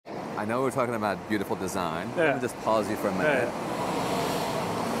I know we're talking about beautiful design. Yeah. Let me just pause you for a minute.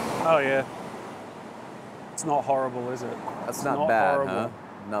 Yeah. Oh yeah. It's not horrible, is it? That's not bad, horrible. huh?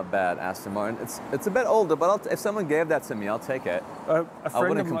 Not bad, Aston Martin. It's a bit older, but if someone gave that to me, I'll take it. A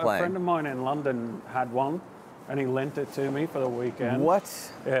wouldn't complain. friend of mine in London had one, and he lent it to me for the weekend. What?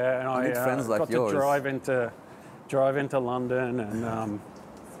 Yeah, and I need friends like got yours. to drive into London and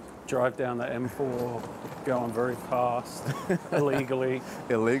drive down the M4, going very fast, illegally.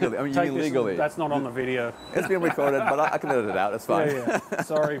 Illegally? I mean, you mean legally? That's not on the video. It's being recorded, but I can edit it out. It's fine. Yeah.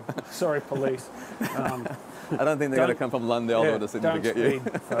 Sorry, police. I don't think they're going to come from London all over the city to get you. Don't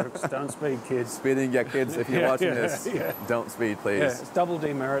speed, folks. Don't speed, kids. Speeding, yeah, kids. If you're watching this, don't speed, please. Yeah, it's double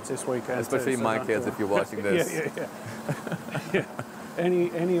demerits this weekend. Especially too, my kids, if you're watching this. Yeah.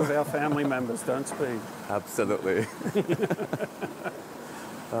 Any of our family members, don't speed. Absolutely.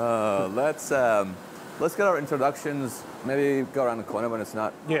 Let's get our introductions. Maybe go around the corner when it's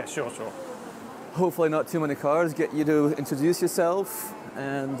not. Yeah, sure. Hopefully not too many cars. Get you to introduce yourself,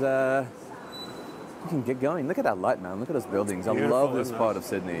 and you can get going. Look at that light, man. Look at those buildings. I love this part of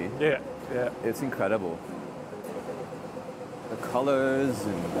Sydney. Yeah. It's incredible. The colors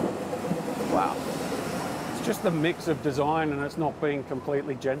and wow. It's just the mix of design, and it's not being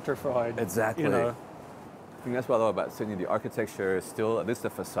completely gentrified. Exactly. You know. I think that's what I love about Sydney. The architecture is still, at least the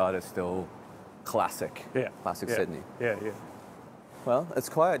facade is still classic. Yeah. Classic Sydney. Yeah. Well, it's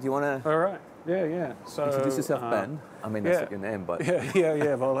quiet. Do you want to? All right. Yeah. So introduce yourself, Ben. I mean, that's not your name, but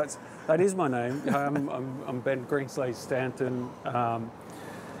yeah. Well, that is my name. I'm Ben Greenslade-Stanton,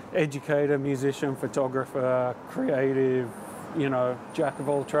 educator, musician, photographer, creative. You know, jack of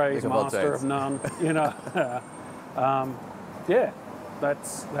all trades, master of none. You know,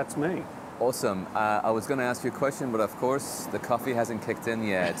 that's me. Awesome. I was going to ask you a question, but of course the coffee hasn't kicked in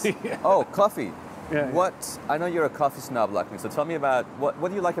yet. Yeah. Oh, coffee. Yeah. I know you're a coffee snob like me, so tell me about what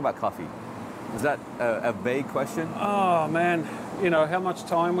do you like about coffee? Is that a vague question? Oh man, you know how much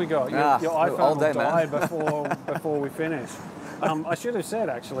time we got. Your iPhone all day, will die man. before we finish. I should have said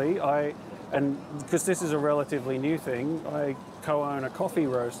actually, because this is a relatively new thing, I co-own a coffee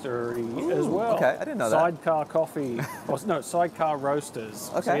roastery as well. Okay, I didn't know that. Sidecar Coffee, Sidecar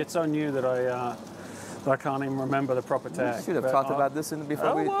Roasters. Okay. See, it's so new that I can't even remember the proper tag. We should have talked about this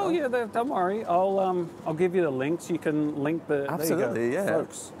before we... Don't worry. I'll give you the links. You can link the... Absolutely, there you go, yeah.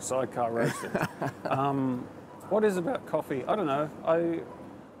 folks, Sidecar Roasters. What is about coffee? I don't know.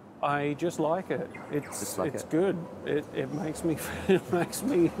 I just like it. It's good. It makes me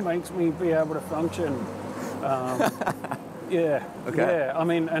be able to function. Yeah. Okay. Yeah. I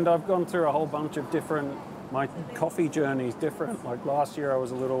mean, and I've gone through a whole bunch of different. My coffee journey is different. Like last year, I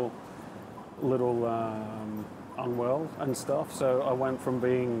was a little unwell and stuff. So I went from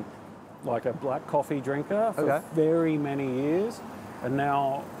being like a black coffee drinker for very many years, and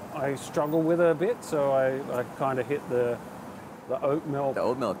now I struggle with it a bit. So I kind of hit the oat milk. The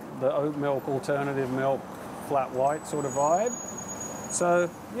oat milk. The oat milk, alternative milk, flat white sort of vibe. So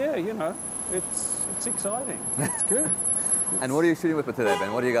yeah, you know, it's exciting. It's good. And what are you shooting with today,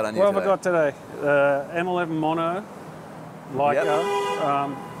 Ben? What do you got on you today? What have I got today? M11 Mono,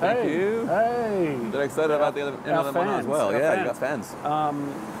 Leica. Thank you. Hey. They're excited about the M11 Mono as well. Yeah, you got fans.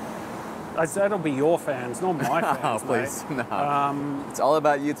 That'll be your fans, not my fans. Oh, please, no. It's all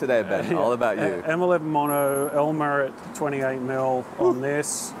about you today, Ben. All about you. M11 Mono, Elmer at 28mm on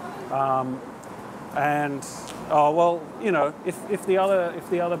this, and well, you know, if the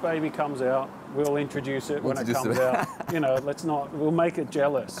other baby comes out, we'll introduce it when it comes out. You know, we'll make it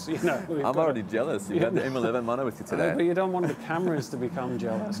jealous. You know, I'm already jealous. You got the M11 Mono with you today. But you don't want the cameras to become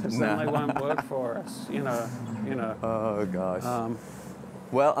jealous because then they won't work for us. You know. Oh gosh.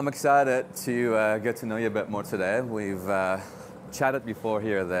 Well, I'm excited to get to know you a bit more today. We've chatted before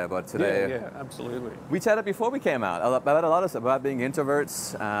here or there, but today... Yeah, absolutely. We chatted before we came out about being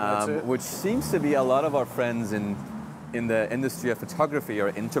introverts, which seems to be a lot of our friends in the industry of photography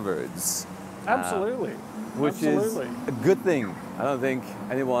are introverts. Absolutely. Which is a good thing. I don't think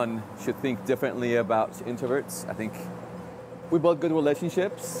anyone should think differently about introverts. I think we build good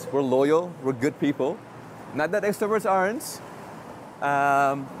relationships, we're loyal, we're good people. Not that extroverts aren't.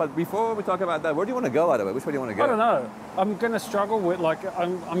 But before we talk about that, where do you want to go out of it? Which way do you want to go? I don't know. I'm going to struggle with,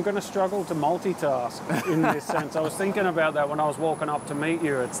 I'm going to struggle to multitask in this sense. I was thinking about that when I was walking up to meet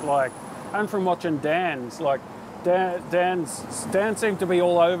you. It's like, and from watching Dan's, like, Dan seemed to be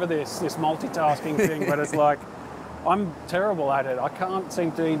all over this multitasking thing, but it's like, I'm terrible at it. I can't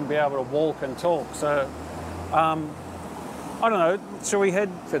seem to even be able to walk and talk. So, I don't know. Shall we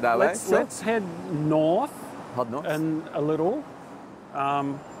head? That way? Let's head north. Head north. And a little.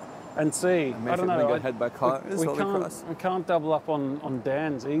 and see. And I don't know. Get hit by cars. We can't double up on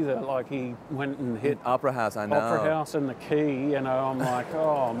Dan's either. Like he went and hit Opera House. I know. Opera House and the Key. You know, I'm like,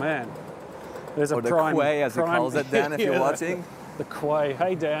 oh man. There's or a the prime, Quay, as he calls it, Dan. If you're watching. The Quay.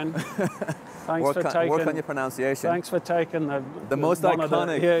 Hey Dan. Thanks for taking. Work on your pronunciation. Thanks for taking the most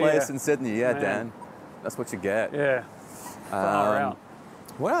iconic place in Sydney. Yeah, man. Dan. That's what you get. Yeah. Far out.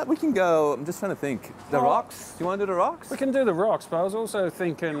 Well, we can go. I'm just trying to think. The Rocks. Do you want to do the Rocks? We can do the Rocks, but I was also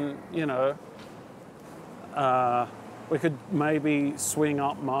thinking, you know, we could maybe swing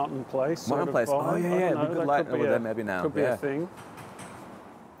up Martin Place. Martin Place. Oh yeah, we could light over there maybe now. Could be a thing.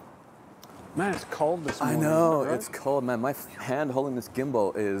 Man, it's cold this morning. I know, right? It's cold, man. My hand holding this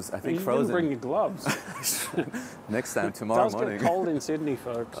gimbal is, I think, frozen. You didn't bring your gloves. Next time, tomorrow morning. It does get cold in Sydney,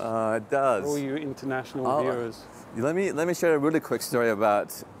 folks. It does. All you international viewers. Let me share a really quick story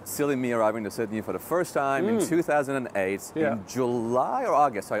about silly me arriving to Sydney for the first time in 2008, in July or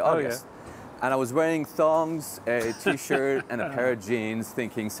August, sorry, August. Yeah. And I was wearing thongs, a t-shirt, and a pair of jeans,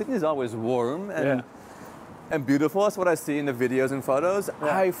 thinking Sydney's always warm and beautiful. That's what I see in the videos and photos.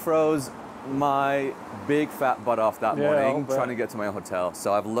 Yeah. I froze my big fat butt off that morning trying to get to my hotel.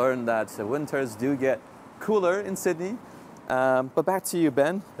 So I've learned that winters do get cooler in Sydney. But back to you,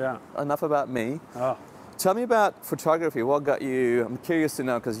 Ben. Yeah. Enough about me. Oh. Tell me about photography. What got you? I'm curious to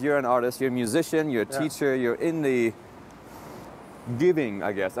know, because you're an artist, you're a musician, you're a teacher, you're in the giving,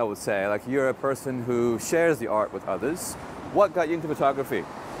 I guess I would say. Like, you're a person who shares the art with others. What got you into photography?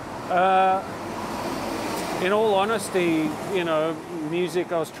 In all honesty, you know,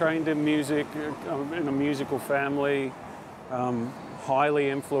 music, I was trained in music, in a musical family,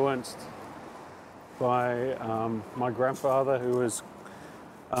 highly influenced by my grandfather, who was,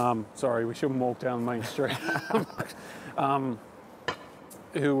 sorry, we shouldn't walk down the main street,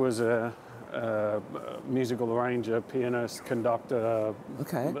 who was a musical arranger, pianist, conductor,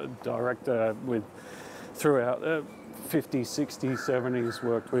 director throughout the 50s, 60s, 70s,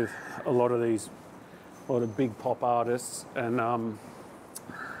 worked with a lot of big pop artists, and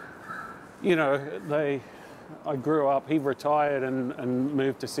you know, I grew up. He retired and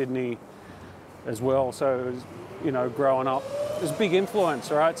moved to Sydney as well. So it was, you know, growing up, it was a big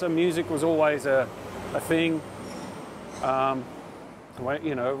influence, right? So music was always a thing.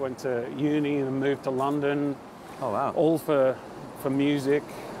 You know, went to uni and moved to London. Oh wow! All for music,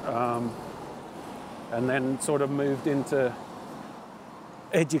 and then sort of moved into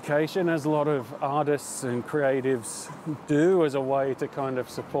education, as a lot of artists and creatives do, as a way to kind of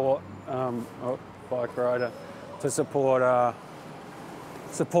support bike rider, to support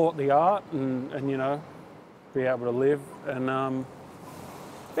the art and you know, be able to live. And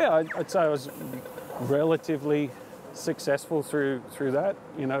yeah, I'd say I was relatively successful through that,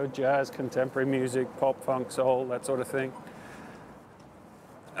 you know, jazz, contemporary music, pop, funk, soul, that sort of thing.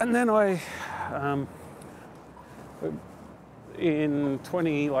 And then I in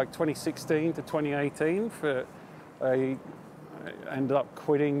 2016 to 2018, I ended up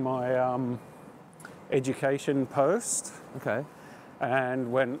quitting my education post. Okay. And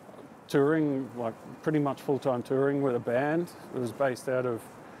went touring, like pretty much full-time touring with a band. It was based out of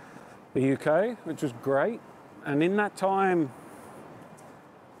the UK, which was great. And in that time,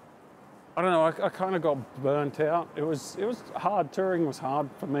 I don't know, I kind of got burnt out. It was hard. Touring was hard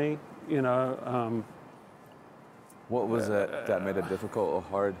for me, you know. What was it that made it difficult or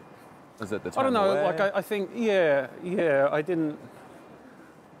hard? Was it the time I don't know, away? like I think, yeah, I didn't...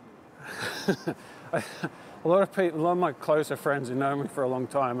 a lot of my closer friends who know me for a long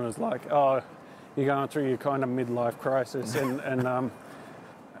time, it was like, oh, you're going through your kind of midlife crisis. And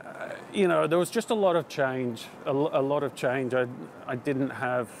you know, there was just a lot of change, a lot of change. I didn't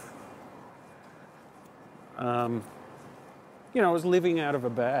have... you know, I was living out of a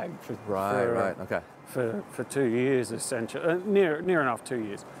bag for 2 years, essentially, near enough 2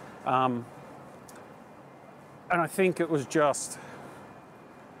 years. And I think it was just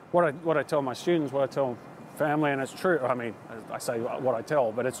what I tell my students, what I tell family, and it's true. I mean, I say what I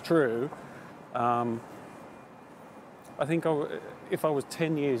tell, but it's true. I think if I was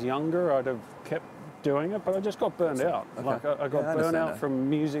 10 years younger, I'd have kept doing it, but I just got burned out. Okay. Like I got burnt out from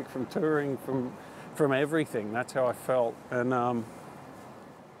music, from touring, from everything. That's how I felt. And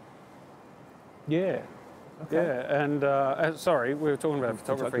yeah. Okay. Yeah, and sorry, we were talking about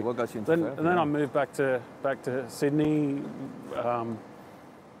photography. What got you into photography? And then I moved back to Sydney.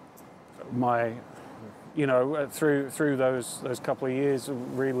 You know, through those couple of years,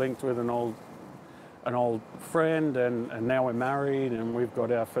 relinked with an old friend, and now we're married, and we've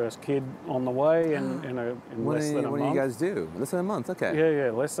got our first kid on the way in less than a month. What do you guys do? Less than a month, okay.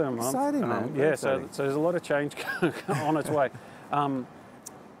 Yeah, less than a month. Exciting, man. Yeah, so there's a lot of change on its way.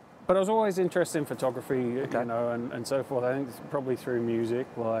 But I was always interested in photography, you know, and so forth. I think it's probably through music,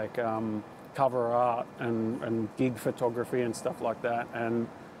 like cover art and gig photography and stuff like that. And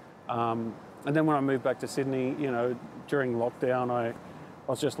then when I moved back to Sydney, you know, during lockdown, I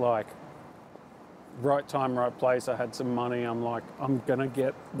was just like, right time, right place. I had some money. I'm like, I'm gonna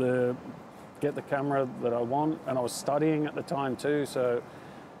get the camera that I want. And I was studying at the time too, so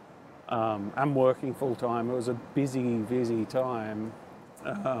I'm working full time. It was a busy time.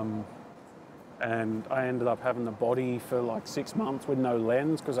 And I ended up having the body for like 6 months with no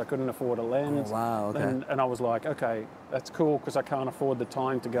lens because I couldn't afford a lens. Oh, wow, okay. And I was like, okay, that's cool because I can't afford the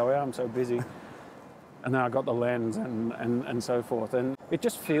time to go out. I'm so busy. And then I got the lens and so forth. And it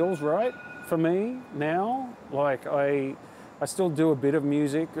just feels right for me now. Like I still do a bit of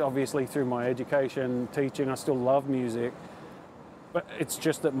music, obviously through my education, teaching. I still love music. But it's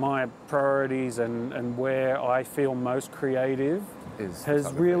just that my priorities and where I feel most creative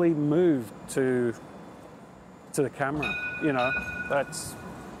has really moved to the camera. You know, that's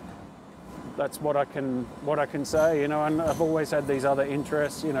what I can say. You know, and I've always had these other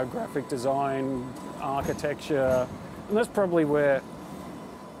interests. You know, graphic design, architecture, and that's probably where,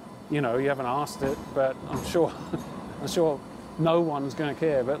 you know, you haven't asked it, but I'm sure no one's going to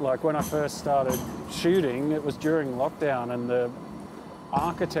care. But like when I first started shooting, it was during lockdown, and the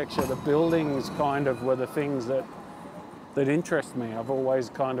architecture, the buildings kind of were the things that interest me. I've always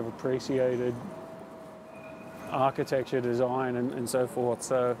kind of appreciated architecture, design, and so forth.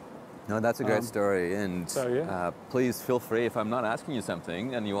 So, no, that's a great story. And so, yeah. Please feel free, if I'm not asking you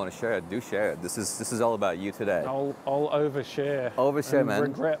something and you want to share it, do share it. This is all about you today. I'll overshare. Overshare, and man.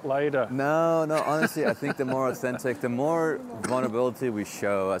 Regret later. No. Honestly, I think the more authentic, the more vulnerability we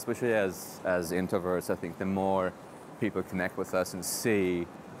show, especially as introverts, I think the more people connect with us and see,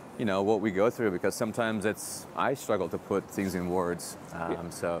 you know, what we go through, because sometimes I struggle to put things in words.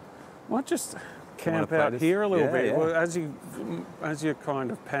 So might just camp out here a little bit. Yeah. Well, as you're kind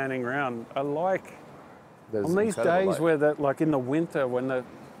of panning around, I like on these days light. where like in the winter when the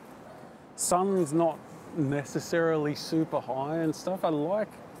sun's not necessarily super high and stuff. I like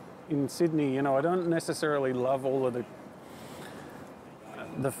in Sydney, you know, I don't necessarily love all of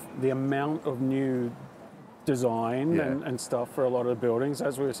the amount of new design and stuff for a lot of the buildings.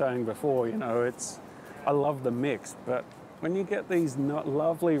 As we were saying before, you know, I love the mix, but when you get these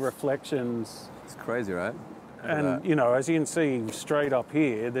lovely reflections, it's crazy, right? And you know, as you can see straight up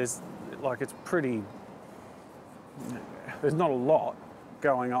here, there's like there's not a lot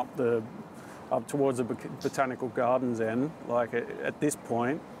going up towards the botanical gardens end, like at this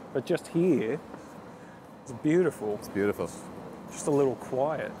point, but just here, it's beautiful. It's beautiful. Just a little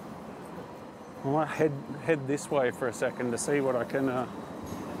quiet. I might head this way for a second to see what I can.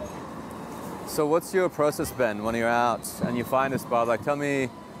 So what's your process, Ben, when you're out and you find a spot? Like, tell me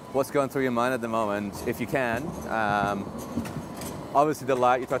what's going through your mind at the moment, if you can. Obviously the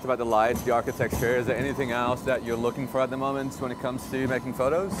light, you talked about the light, the architecture. Is there anything else that you're looking for at the moment when it comes to making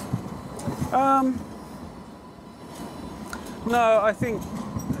photos? No, I think,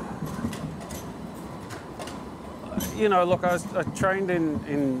 you know, look, I trained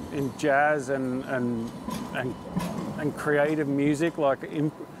in jazz and creative music. Like,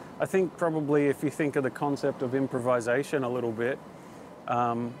 I think probably if you think of the concept of improvisation a little bit,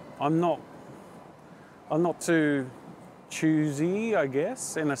 I'm not too choosy, I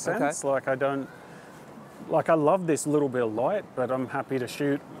guess, in a sense. Okay. Like I love this little bit of light, but I'm happy to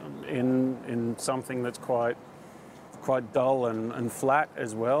shoot in something that's quite dull and flat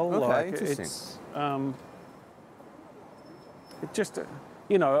as well. Okay, like interesting. It's it just,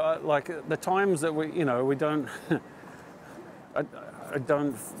 you know, like the times that we don't, I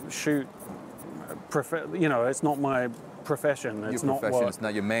don't shoot, you know, it's not my profession. It's it's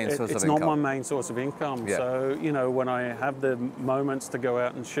not your main source of income. It's not my main source of income. Yeah. So, you know, when I have the moments to go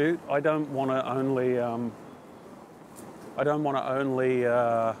out and shoot, I don't want to only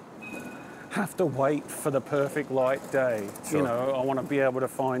have to wait for the perfect light day. Sure. You know, I want to be able to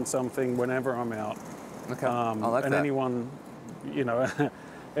find something whenever I'm out. Okay. I like and that. anyone, you know,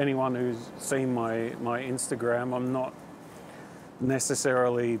 anyone who's seen my Instagram, I'm not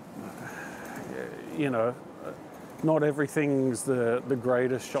necessarily, you know, not everything's the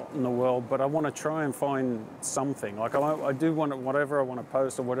greatest shot in the world, but I want to try and find something. Like I do want to, whatever I want to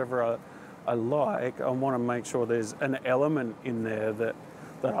post or whatever I like, I want to make sure there's an element in there that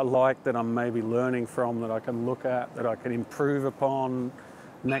I like, that I'm maybe learning from, that I can look at, that I can improve upon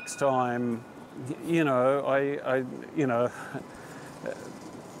next time. You know,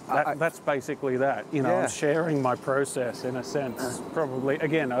 that's basically that. You know, Yeah. I'm sharing my process in a sense. Probably,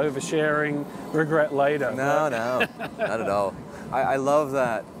 again, oversharing, regret later. No, not at all. I love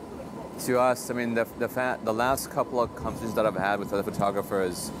that to us, I mean, the last couple of conversations that I've had with other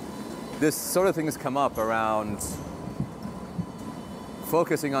photographers, this sort of thing has come up around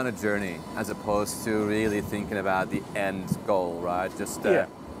focusing on a journey as opposed to really thinking about the end goal, right?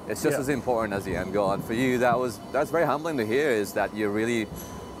 It's just as important as the end goal. And for you, that's very humbling to hear, is that you're really,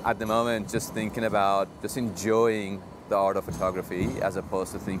 at the moment, just thinking about just enjoying the art of photography as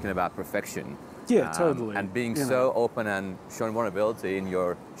opposed to thinking about perfection. Yeah, totally. And being so open and showing vulnerability in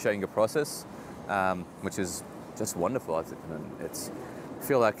sharing your process, which is just wonderful. I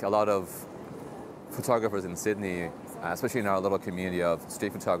feel like a lot of photographers in Sydney, especially in our little community of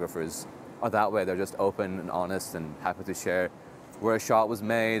street photographers, are that way. They're just open and honest and happy to share where a shot was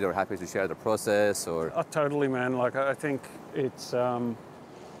made, or happy to share the process, or... Oh, totally, man. Like, I think it's...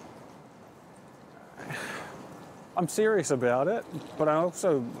 I'm serious about it, but I'm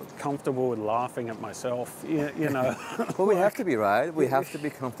also comfortable with laughing at myself, you know. Well, we have to be, right? We have to be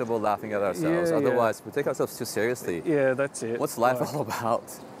comfortable laughing at ourselves. Otherwise, we take ourselves too seriously. Yeah, that's it. What's life all about?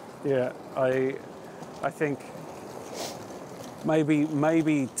 Yeah, I think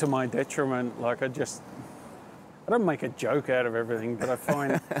maybe to my detriment, like I don't make a joke out of everything, but I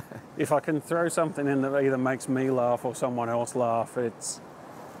find if I can throw something in that either makes me laugh or someone else laugh, it's...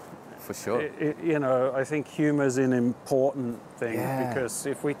 For sure. You know, I think humour's an important thing, because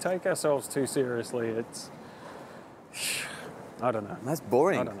if we take ourselves too seriously, it's... I don't know. That's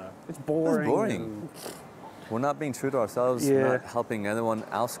boring. I don't know. It's boring. That's boring. We're not being true to ourselves. We're not helping anyone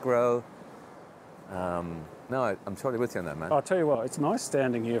else grow. No, I'm totally with you on that, man. I'll tell you what, it's nice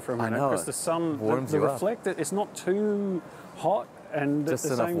standing here for a minute, because the sun, the reflected, it's not too hot, and just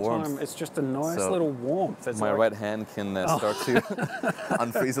at the same time, it's just a nice little warmth. It's my right hand can start to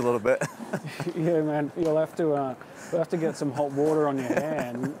unfreeze a little bit. Yeah, man, you'll have to get some hot water on your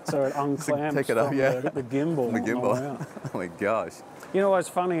hand so it unclamps take it up, the gimbal. The gimbal. Oh my gosh. You know what's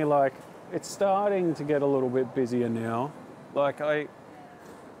funny? Like, it's starting to get a little bit busier now. Like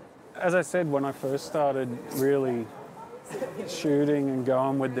as I said, when I first started really shooting and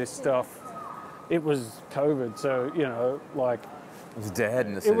going with this stuff, it was COVID. So, you know, like... It was dead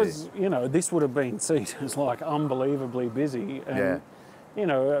in the city. It was, you know, this would have been seen as like unbelievably busy. And, you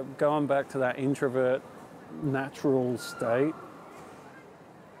know, going back to that introvert natural state,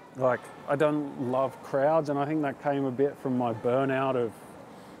 like, I don't love crowds. And I think that came a bit from my burnout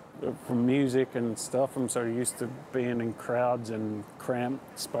from music and stuff. I'm so used to being in crowds and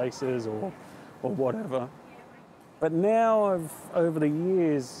cramped spaces or whatever. But now, over the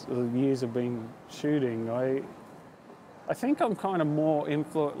years of being shooting, I think I'm kind of more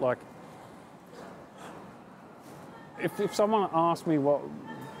influenced. Like, if someone asks me what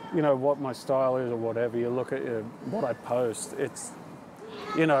my style is or whatever, you look at what I post. It's,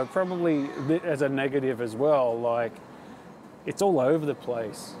 you know, probably as a negative as well. Like, it's all over the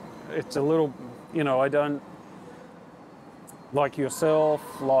place. It's a little, you know, I don't, like yourself,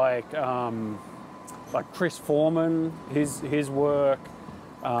 like Chris Foreman, his work,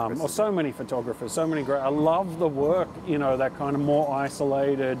 or so many photographers, so many great. I love the work, you know, that kind of more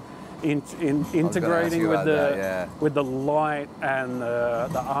isolated, integrating with the light and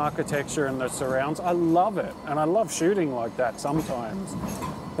the architecture and the surrounds. I love it, and I love shooting like that sometimes,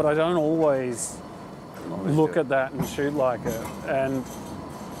 but I don't always look at that and shoot like it. And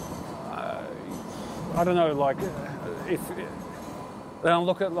I don't know, like, then I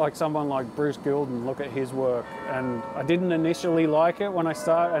look at like someone like Bruce Gilden, look at his work, and I didn't initially like it when I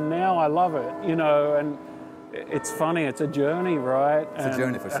started, and now I love it, you know. And it's funny, it's a journey, right? It's a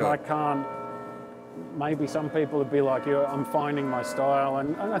journey for sure. And I can't, maybe some people would be like, yeah, I'm finding my style,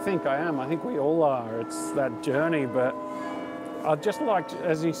 and I think I am. I think we all are. It's that journey, but I just like,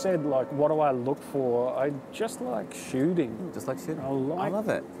 as you said, like, what do I look for? I just like shooting. Just like shooting? I love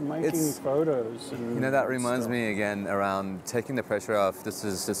it. Making photos. And, you know, that reminds me again around taking the pressure off.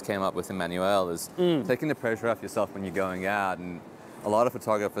 This came up with Emmanuel, is taking the pressure off yourself when you're going out. And a lot of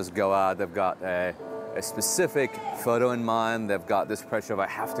photographers go out, they've got a specific photo in mind. They've got this pressure of, I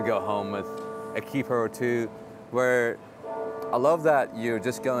have to go home with a keeper or two, where I love that you're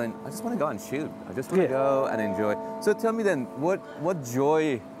just going, I just want to go and shoot. I just want to go and enjoy. So tell me then, what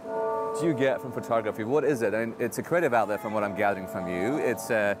joy do you get from photography? What is it? And it's a creative outlet from what I'm gathering from you. It's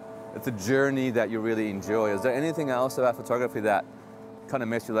a journey that you really enjoy. Is there anything else about photography that kind of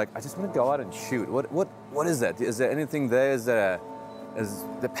makes you like, I just want to go out and shoot? What is that? Is there anything there? Is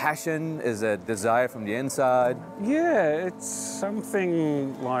the passion? Is a desire from the inside? Yeah, it's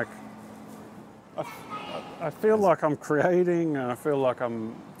something like, I feel like I'm creating, and I feel like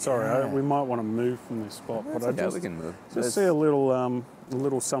I'm, sorry, we might want to move from this spot, but I just, we can move. Just see a little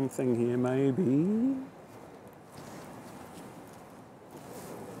something here maybe.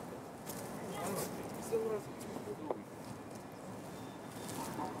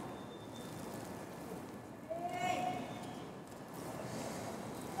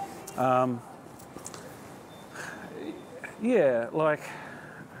 Yeah, like,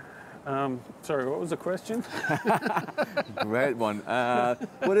 sorry, what was the question? Great one.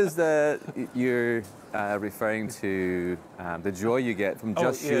 What is you're referring to the joy you get from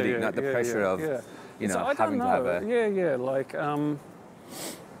just shooting, not the pressure of, you know, having to have a... Yeah, like,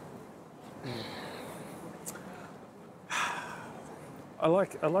 I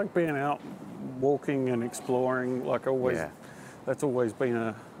like being out walking and exploring, like always. Yeah. That's always been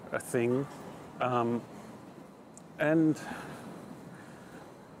a thing. And,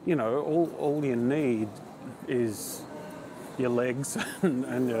 you know, all you need is your legs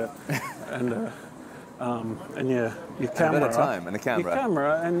and your camera. A bit of time and the camera. Your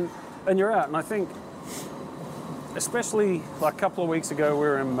camera and you're out. And I think, especially like a couple of weeks ago, we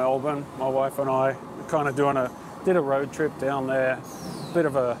were in Melbourne, my wife and I, kind of did a road trip down there. Bit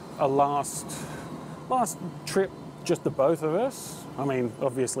of a last trip, just the both of us. I mean,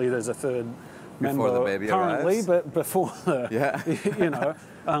 obviously there's a third member the baby currently, arrives. but before the, you know,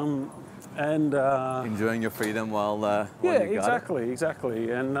 and enjoying your freedom while you got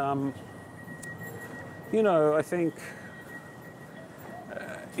exactly. And you know, I think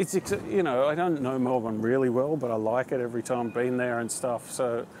it's, you know, I don't know Melbourne really well, but I like it every time I've been there and stuff.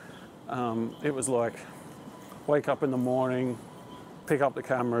 So it was like wake up in the morning, pick up the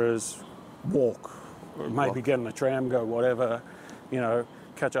cameras, walk, or maybe get in a tram, go whatever, you know,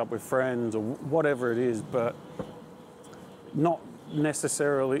 catch up with friends or whatever it is, but not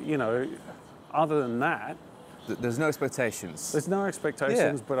necessarily, you know, other than that. There's no expectations. There's no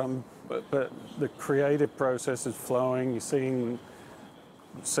expectations, but the creative process is flowing. You're seeing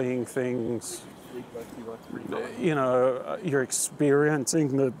things. You know, you're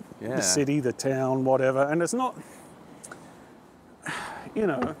experiencing the city, the town, whatever, and it's not. You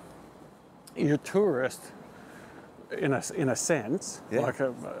know, you're a tourist in a sense, like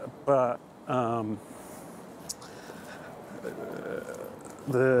but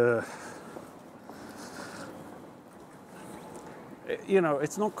you know,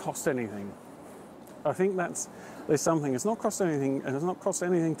 it's not cost anything. I think there's something. It's not cost anything, and it's not cost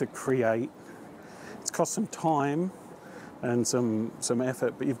anything to create. It's cost some time and some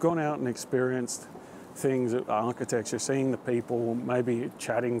effort, but you've gone out and experienced things, architecture, seeing the people, maybe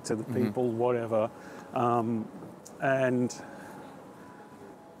chatting to the people, whatever,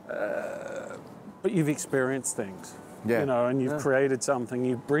 but you've experienced things, you know, and you've created something.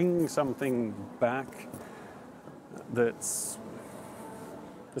 You bring something back that's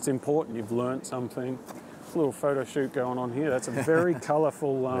important. You've learnt something. A little photo shoot going on here. That's a very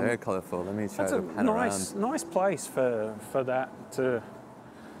colourful. Very colourful. Let me try to pan around. Nice place for that to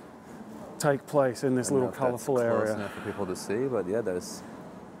take place in this little colourful area. Close enough for people to see, but yeah, there's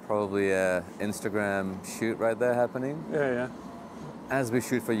probably a Instagram shoot right there happening. Yeah. As we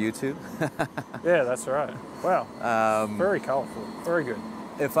shoot for YouTube. Yeah, that's right. Wow. Very colourful. Very good.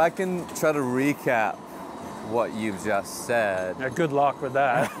 If I can try to recap what you've just said. Yeah, good luck with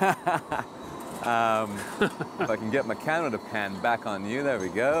that. If I can get my camera to pan back on you, there we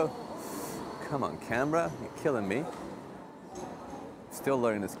go. Come on, camera, you're killing me. Still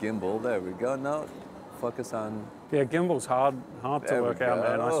learning this gimbal. There we go. No, focus on. Yeah, gimbal's hard to work out,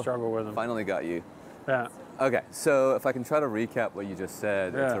 man. I struggle with them. Finally got you. Yeah. Okay, so if I can try to recap what you just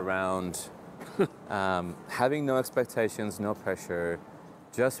said, it's around having no expectations, no pressure,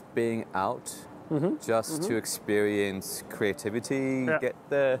 just being out, just to experience creativity, get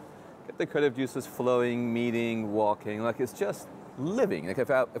the creative juices flowing, meeting, walking. Like it's just living. Like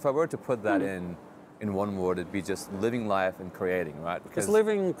if I were to put that in one word, it'd be just living life and creating, right? Because it's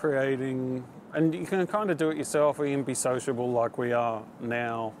living, creating, and you can kind of do it yourself, or you can be sociable like we are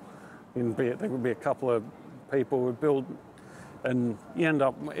now. There would be a couple of people who build, and you end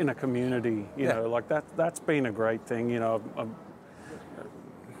up in a community. You know, like that's been a great thing. You know,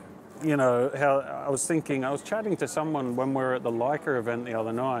 you know how I was chatting to someone when we were at the Leica event the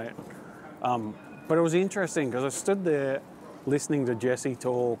other night, but it was interesting because I stood there listening to Jesse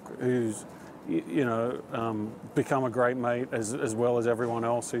talk, who's become a great mate as well as everyone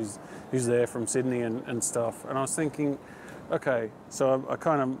else who's there from Sydney and stuff. And I was thinking, okay, so I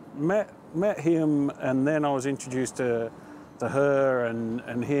kind of met him, and then I was introduced to her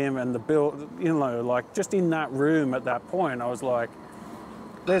and him and the build. You know, like just in that room at that point, I was like,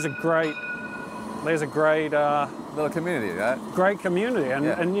 there's a great little community, right? Great community,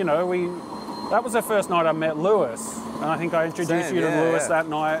 and you know that was the first night I met Lewis, and I think I introduced you to Lewis that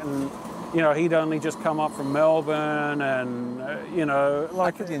night, and you know he'd only just come up from Melbourne, and you know,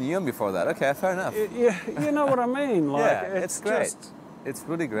 like I knew him before that. Okay, fair enough. Yeah, you know what I mean. Like it's great. It's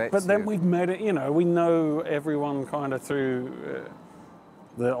really great. But then we've met it. You know, we know everyone kind of through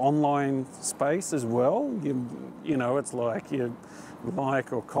the online space as well. You know, it's like you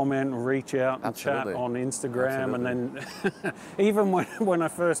like or comment or reach out and Absolutely. chat on Instagram. Absolutely. And then even when I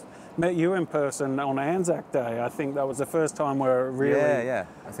first met you in person on Anzac Day, I think that was the first time where it really... Yeah,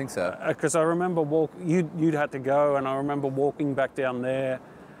 I think so. Because I remember you'd had to go, and I remember walking back down there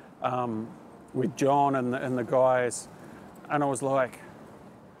with John and the guys, and I was like,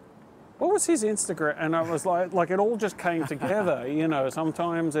 what was his Instagram? And I was like it all just came together. You know,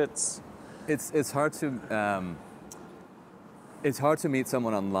 sometimes it's hard to meet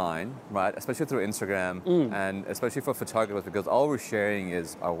someone online, right? Especially through Instagram, and especially for photographers, because all we're sharing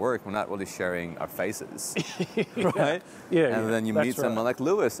is our work. We're not really sharing our faces, right? Yeah. And then you meet someone like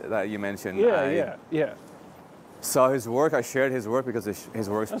Lewis that you mentioned. Yeah. Saw his work. I shared his work because his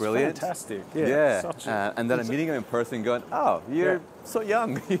work's brilliant. Fantastic. And then I'm meeting him in person, going, "Oh, you're so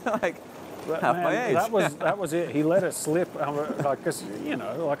young. You're like half my age." That was it. He let it slip. Because you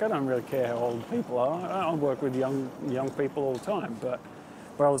know, like I don't really care how old people are. I work with young people all the time, but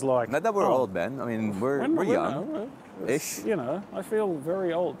I was like, not that we're old, Ben. I mean, we're young-ish. You know, I feel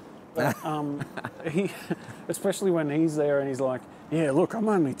very old. But, especially when he's there and he's like, yeah, look, I'm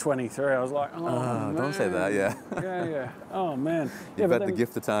only 23. I was like, oh, man. Don't say that, yeah. Yeah. Oh, man. You've got the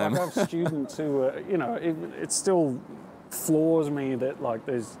gift of time. Like I have students who, you know, it still floors me that, like,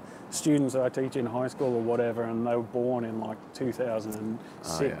 there's students that I teach in high school or whatever, and they were born in, like,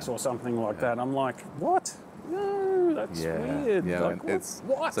 2006 or something like that. I'm like, what? No, that's weird. Yeah, like, it's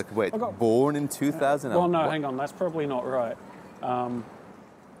like, wait, got, born in 2000? Well, no, hang on, that's probably not right.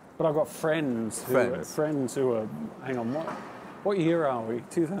 But I've got friends who are, hang on, what year are we?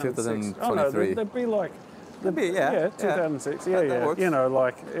 2006? 2023. Oh, no, they'd be like... 2006. Yeah. You know,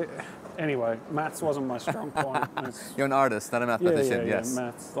 like... Anyway, maths wasn't my strong point. You're an artist, not a mathematician, yes. Yeah,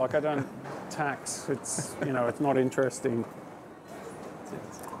 maths. Like, I don't tax. It's, you know, it's not interesting.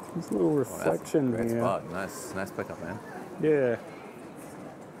 This little reflection great here. Spot. Nice pickup, man. Yeah.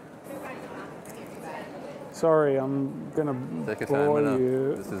 Sorry, I'm going to bore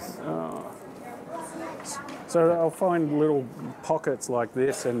you. This is... So I'll find little pockets like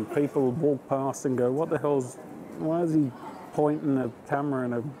this, and people walk past and go, what the hell's... Why is he pointing a camera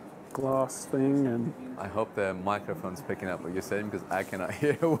in a glass thing? And I hope the microphone's picking up what you're saying, because I cannot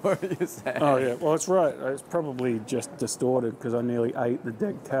hear what you're saying. Oh, yeah. Well, it's right. It's probably just distorted because I nearly ate the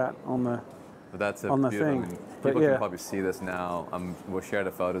dead cat on the But that's on the beautiful. thing. I mean, But people yeah. can probably see this now. We'll share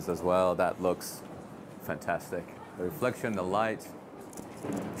the photos as well. That looks fantastic. The reflection, the light,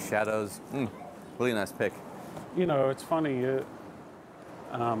 shadows. Really nice pic. You know, it's funny.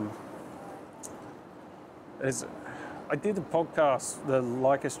 I did a podcast, the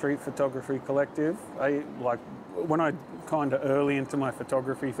Leica Street Photography Collective. When I kind of early into my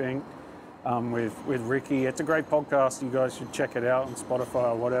photography thing with Ricky. It's a great podcast. You guys should check it out on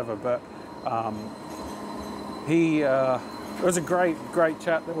Spotify or whatever. But it was a great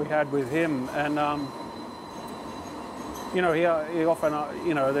chat that we had with him, and you know, he often,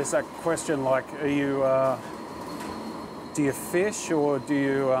 you know, there's that question like, are you, do you fish or do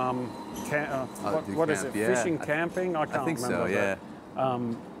you, what is it, fishing, camping? I can't remember. I think so, yeah.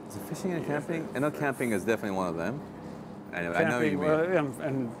 Is it fishing and camping? I know camping is definitely one of them. Anyway, Camping, I know you mean.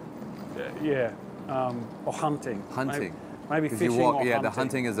 Or hunting. Hunting. Maybe fishing or hunting. Yeah, the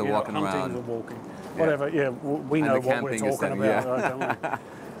hunting is the walking hunting around. Is the walking. Whatever, yeah, we know what we're talking about, right,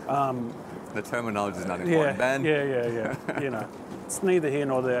 don't we? The terminology is not important, Ben. Yeah. You know, it's neither here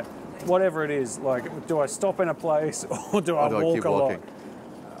nor there. Whatever it is, like, do I stop in a place or do I walk keep a lot? walking?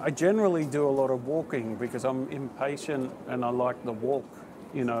 I generally do a lot of walking because I'm impatient and I like the walk,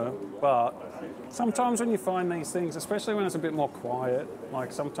 you know. But sometimes when you find these things, especially when it's a bit more quiet,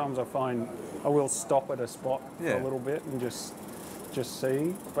 like sometimes I find I will stop at a spot for a little bit and just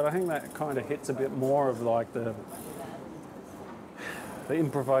see. But I think that kind of hits a bit more of like the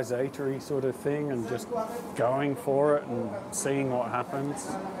improvisatory sort of thing and just going for it and seeing what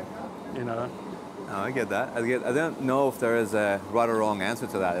happens, you know. No, I get that. I don't know if there is a right or wrong answer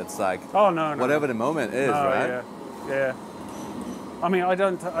to that. It's like, no. whatever the moment is, right? Yeah. I mean,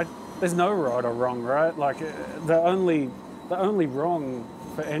 there's no right or wrong, right? Like, the only wrong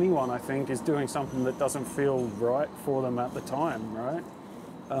for anyone, I think, is doing something that doesn't feel right for them at the time, right?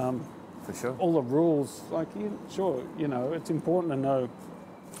 For sure. All the rules, like, sure, you know, it's important to know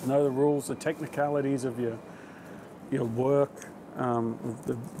the rules, the technicalities of your work,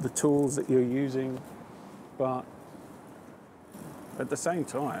 the tools that you're using, but at the same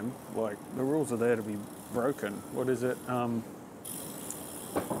time, like, the rules are there to be broken. What is it?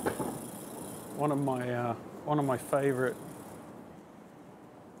 One of my favorite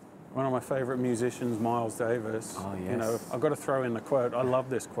one of my favorite musicians, Miles Davis. Oh, yes. You know, I've got to throw in the quote. I love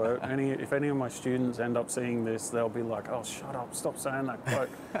this quote. If any of my students end up seeing this, they'll be like, "Oh, shut up! Stop saying that quote."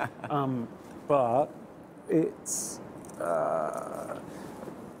 But it's a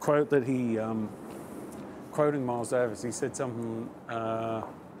quote that he, quoting Miles Davis, he said something.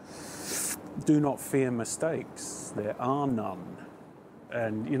 Do not fear mistakes. There are none.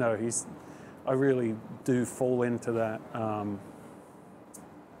 And you know, I really do fall into that.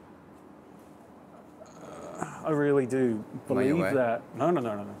 I really do believe that.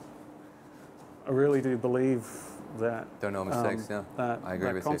 No. I really do believe that. Don't know mistakes. Yeah, I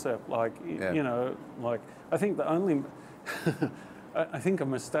agree with concept. you. Like you know, like I think the only, I think a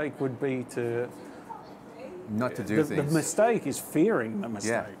mistake would be to. Not to do things. The mistake is fearing the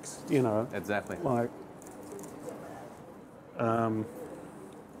mistakes. Yeah. You know. Exactly. Like.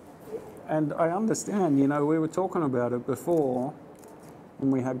 And I understand. You know, we were talking about it before,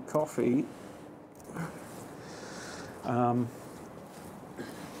 when we had coffee.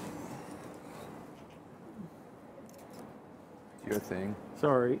 Your thing.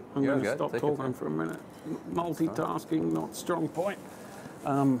 Sorry, I'm You're going to good. stop Take your talking time. for a minute. Multitasking, not strong point.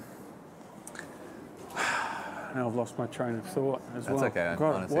 Now I've lost my train of thought as well. That's okay,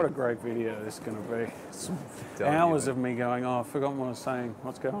 God, honestly. what a great video this is going to be. Some Don't hours even. of me going, oh, I've forgotten what I was saying.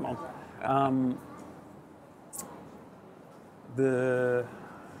 What's going on?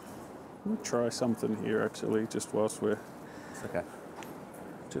 Let me try something here actually, just whilst we're It's okay.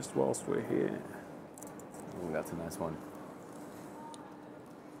 here. Ooh, that's a nice one.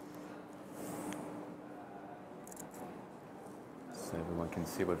 So everyone can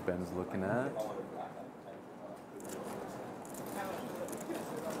see what Ben's looking at.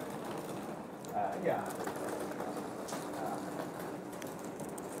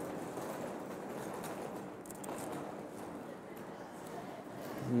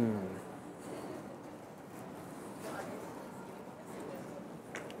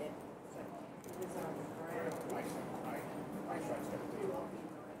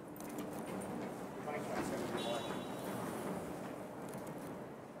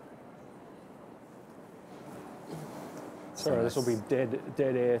 Sorry, this will be dead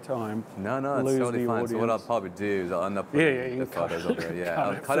air time. No, it's Lose totally the fine. So what I'll audience. probably do is I'll end up Yeah, putting you the can photos over it. Yeah, cut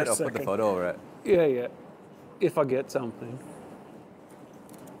I'll it cut for it. a I'll put the second. photo over it. Yeah. If I get something.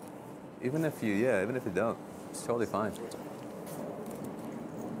 Even if you don't, it's totally fine.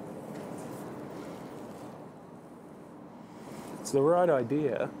 It's the right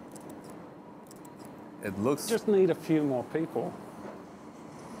idea. It looks. Just need a few more people.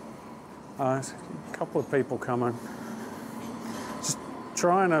 There's a couple of people coming. Just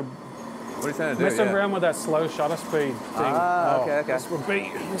trying to What are you trying to do? mess around with that slow shutter speed thing. Ah, okay. This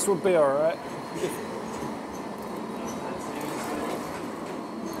would be all right.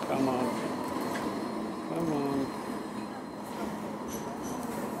 Come on.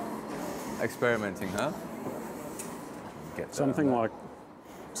 Experimenting, huh? Get that Something on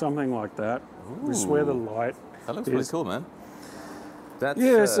like that. Just where the light. that looks pretty is. cool, man. That's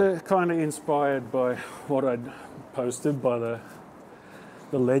Yeah, it's kind of inspired by what I'd posted by the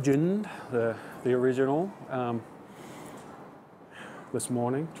legend, the original, this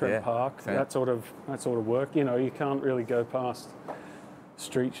morning, Trent Park. Trent. That sort of work. You know, you can't really go past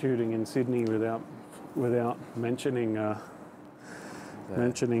street shooting in Sydney without mentioning the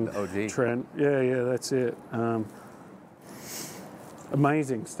OG. Trent. Yeah, that's it.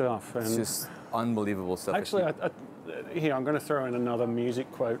 Amazing stuff. And It's just unbelievable stuff. actually, here I'm going to throw in another music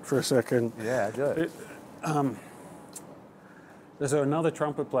quote for a second. Yeah, do it. There's another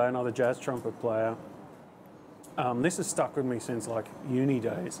trumpet player, another jazz trumpet player. This has stuck with me since like uni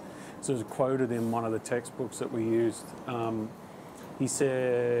days. So it was quoted in one of the textbooks that we used. He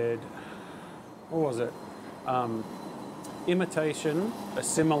said, what was it? Imitation,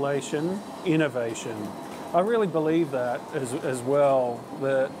 assimilation, innovation. I really believe that as well.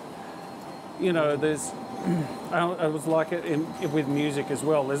 That, you know, there's. I was like it with music as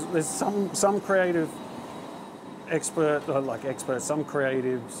well. There's some creative experts, some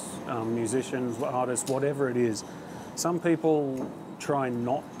creatives, musicians, artists, whatever it is. Some people try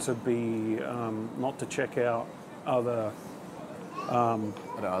not to check out others'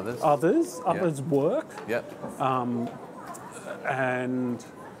 work. Yep.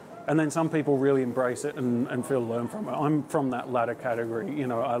 And then some people really embrace it and feel learn from it. I'm from that latter category. You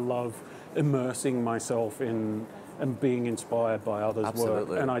know, I love immersing myself in and being inspired by others'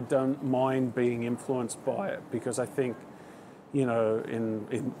 Absolutely. work. And I don't mind being influenced by it because I think, you know,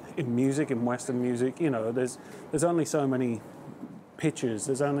 in music, in Western music, you know, there's only so many pitches,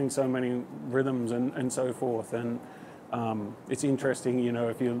 there's only so many rhythms and so forth. And it's interesting, you know,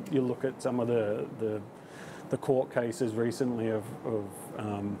 if you look at some of the court cases recently of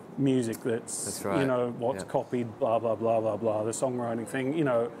music that's right. you know, what's copied, blah blah blah blah blah, the songwriting thing, you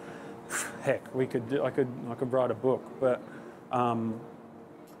know, heck, I could write a book, but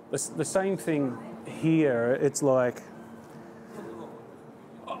the same thing here. It's like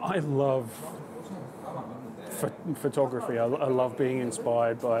I love photography. I love being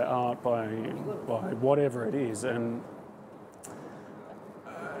inspired by art, by whatever it is, and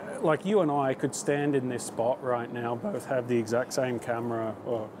like you and I could stand in this spot right now, both have the exact same camera,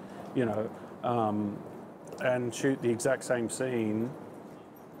 or you know, and shoot the exact same scene,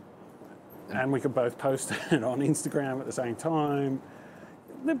 and we could both post it on Instagram at the same time.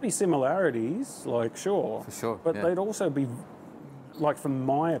 There'd be similarities, like sure, for sure, but they'd also be, like in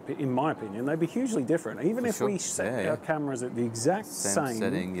my opinion, they'd be hugely different. Even if we set our cameras at the exact same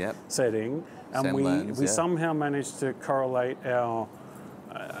setting, and same lens, we somehow managed to correlate our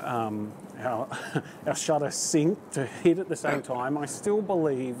shutter sync to hit at the same time, I still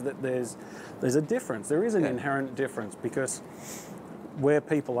believe that there's a difference. There is an inherent difference, because where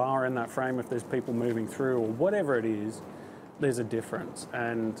people are in that frame, if there's people moving through or whatever it is, there's a difference,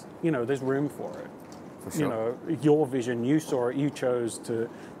 and you know, there's room for it. For sure. You know, your vision, you saw it, you chose to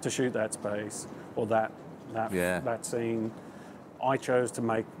shoot that space or that scene. I chose to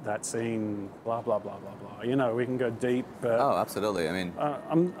make that scene, blah blah blah blah blah. You know, we can go deep, but oh, absolutely. I mean,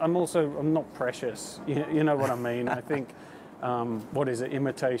 I'm not precious. You know what I mean? I think what is it?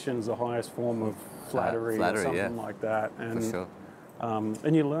 Imitation's the highest form of flattery or something like that. And for sure.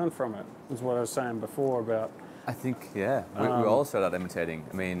 And you learn from it. Is what I was saying before about. I think we all start out imitating.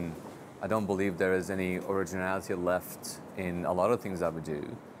 I mean, I don't believe there is any originality left in a lot of things that we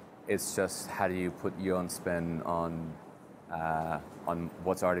do. It's just how do you put your own spin on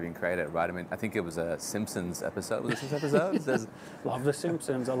what's already been created, right? I mean, I think it was a Simpsons episode. Was it Simpsons episode? Love the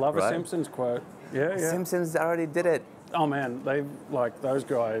Simpsons. I love a Simpsons quote. Yeah. Simpsons already did it. Oh man, they like those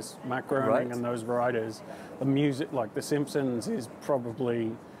guys, Matt Groening and those writers. The music, like the Simpsons, is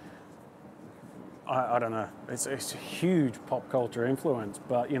probably I don't know. It's a huge pop culture influence,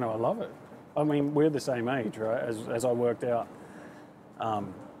 but you know, I love it. I mean, we're the same age, right? As I worked out.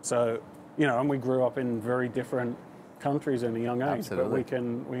 So you know, and we grew up in very different countries in a young age, absolutely.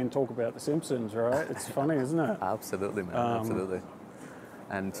 but we can talk about the Simpsons, right? It's funny, isn't it? Absolutely, man. Absolutely.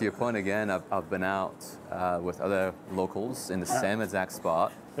 And to your point again, I've been out with other locals in the same exact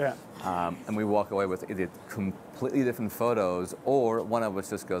spot. Yeah. And we walk away with either completely different photos, or one of us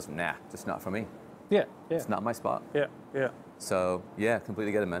just goes, nah, just not for me. Yeah. It's not my spot. Yeah. So yeah,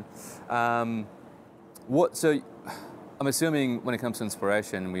 completely get it, man. So I'm assuming when it comes to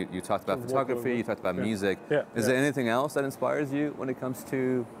inspiration, you talked about photography, you talked about music. Yeah. Is there anything else that inspires you when it comes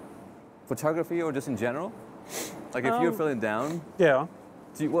to photography, or just in general? Like if you're feeling down,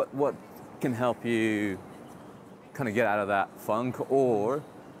 what can help you kind of get out of that funk? Or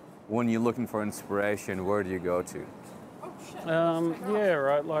when you're looking for inspiration, where do you go to?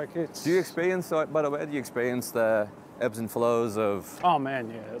 Like it's... Do you experience, by the way, the ebbs and flows of like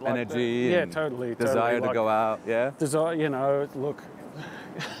energy and totally desire to go out? Desire, you know, look,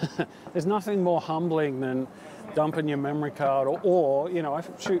 there's nothing more humbling than dumping your memory card, or you know, I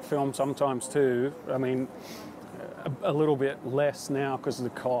shoot film sometimes too. I mean, a little bit less now because of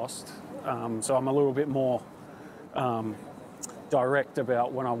the cost, so I'm a little bit more direct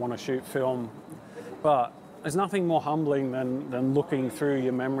about when I want to shoot film, but there's nothing more humbling than looking through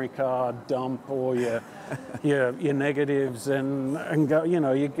your memory card dump or your negatives and go, you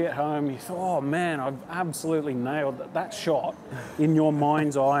know, you get home, you thought, oh man, I've absolutely nailed that shot in your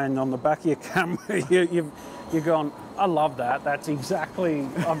mind's eye, and on the back of your camera, you've gone, I love that. That's exactly,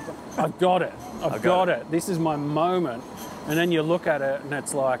 I've got it. I've got it. This is my moment. And then you look at it and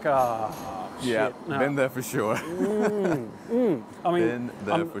it's like, shit. No. Been there for sure. I mean, been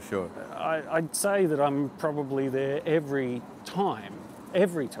there for sure. I'd say that I'm probably there every time.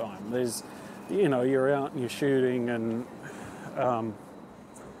 Every time. There's, you know, you're out and you're shooting and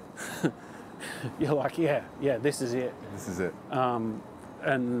you're like, yeah, this is it. This is it. And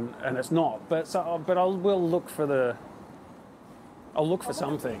it's not. But I will look for I'll look for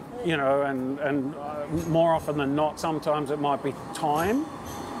something, you know, and more often than not, sometimes it might be time.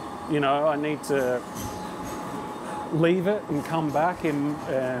 You know, I need to leave it and come back in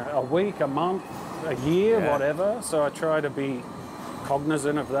a week, a month, a year, whatever. So I try to be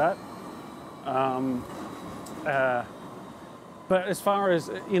cognizant of that. But as far as,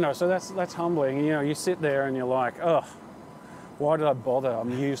 you know, so that's humbling. You know, you sit there and you're like, oh, why did I bother?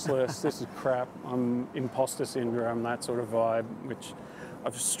 I'm useless. This is crap. I'm imposter syndrome, that sort of vibe, which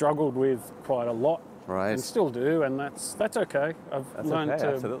I've struggled with quite a lot Right. and still do, and that's okay. I've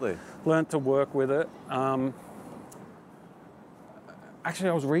learned to work with it. Actually,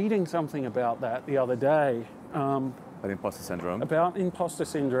 I was reading something about that the other day. About imposter syndrome. About imposter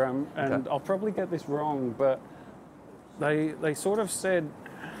syndrome, and I'll probably get this wrong, but they sort of said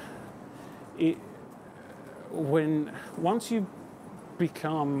once you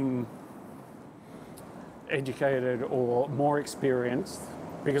become educated or more experienced,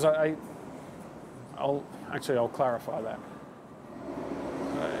 because I'll clarify that.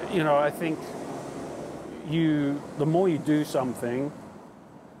 I think the more you do something,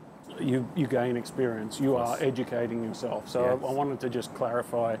 you gain experience. You are educating yourself. So yes. I wanted to just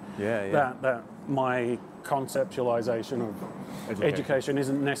clarify that my conceptualization of education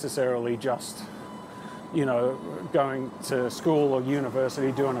isn't necessarily just, going to school or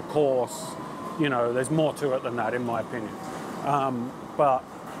university, doing a course. There's more to it than that, in my opinion. But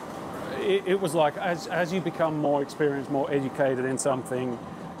it was like, as you become more experienced, more educated in something,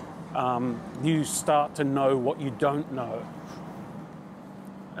 you start to know what you don't know.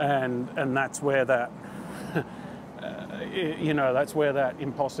 And that's where that, that's where that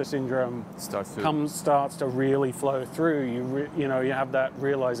imposter syndrome starts to really flow through. You have that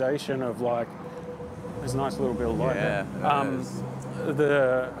realization of like, there's a nice little bit of light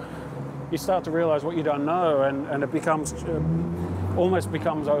there. You start to realize what you don't know, and it becomes almost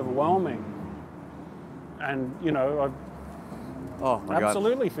becomes overwhelming. And I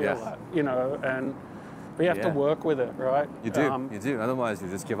absolutely feel that. But you have to work with it, right? You do. Otherwise, you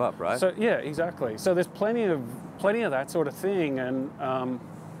just give up, right? So yeah, exactly. So there's plenty of that sort of thing, and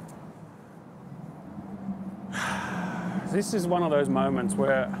this is one of those moments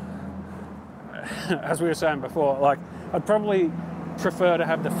where, as we were saying before, like I'd probably prefer to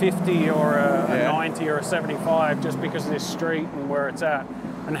have the 50 or a 90 or a 75 just because of this street and where it's at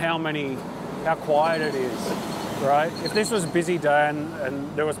and how quiet it is, right? If this was a busy day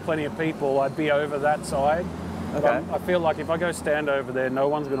and there was plenty of people, I'd be over that side. Okay. But I feel like if I go stand over there, no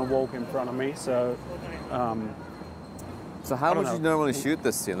one's going to walk in front of me. So so how would you normally shoot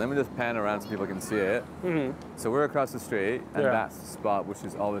this scene? Let me just pan around so people can see it. Mm-hmm. So we're across the street, and that's the spot, which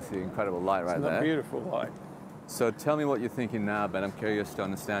is obviously incredible light right there. Beautiful light. So tell me what you're thinking now, Ben. I'm curious to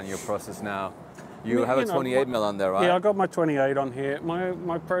understand your process now. You have a 28 mil on there, right? Yeah, I got my 28 on here.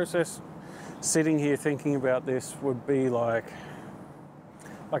 My process, sitting here thinking about this, would be like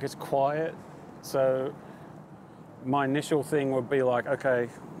it's quiet. So my initial thing would be like, okay,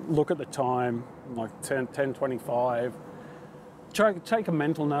 look at the time, like 10:25. Take a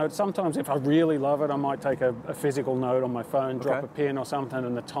mental note. Sometimes if I really love it, I might take a physical note on my phone, drop a pin or something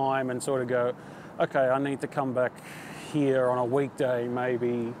and the time, and sort of go, okay, I need to come back here on a weekday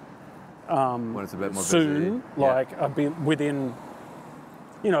maybe when it's a bit more soon. busy. Like I'd be within,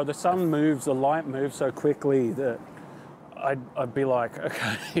 the sun moves, the light moves so quickly that I'd be like,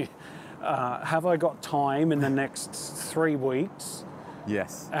 okay, have I got time in the next 3 weeks?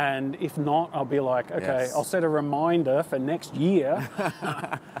 Yes. And if not, I'll be like, okay, I'll set a reminder for next year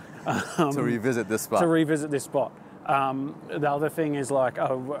to revisit this spot. The other thing is like,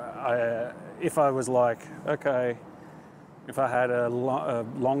 if I was like, okay, if I had a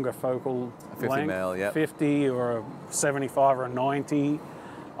longer focal 50 length, mil, 50 or a 75 or a 90,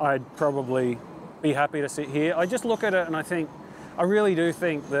 I'd probably be happy to sit here. I just look at it and I really do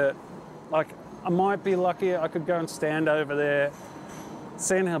think that, like, I might be lucky. I could go and stand over there.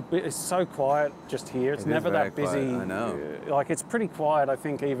 Seeing how it's so quiet just here. It's never that busy. Quiet. I know. Like, it's pretty quiet. I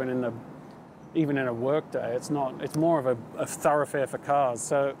think even in a work day, it's not. It's more of a thoroughfare for cars.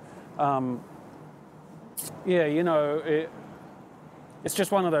 So, it's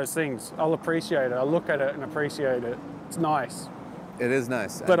just one of those things. I'll appreciate it. I'll look at it and appreciate it. It's nice. It is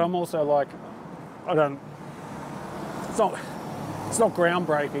nice. But I'm also like, It's not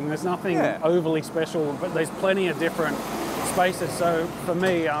groundbreaking. There's nothing overly special. But there's plenty of different spaces. So for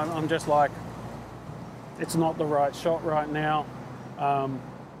me, I'm just like, it's not the right shot right now.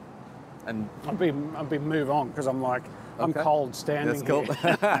 And I'd be move on because I'm like, I'm cold standing here.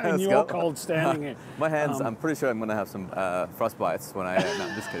 And you're cold standing here. My hands, I'm pretty sure I'm going to have some frostbites when no,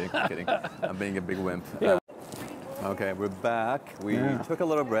 I'm just kidding. I'm being a big wimp. Yeah. Okay, we're back. We took a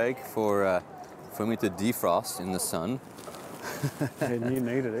little break for me to defrost in the sun. And you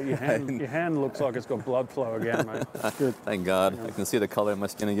needed it. Your hand looks like it's got blood flow again, mate. Good. Thank God. I can see the color of my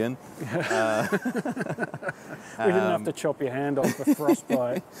skin again. We didn't have to chop your hand off for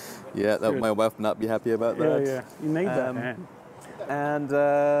frostbite. Yeah, my wife would not be happy about that. Yeah. You need that hand. And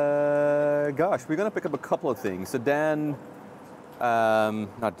gosh, we're going to pick up a couple of things. So Dan,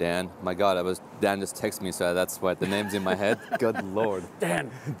 not Dan. My God, Dan just texted me, so that's what the name's in my head. Good Lord. Dan.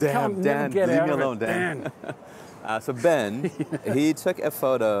 Dan, Get leave out me of alone, it. Dan. So Ben, he took a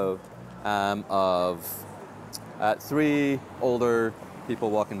photo of 3 older people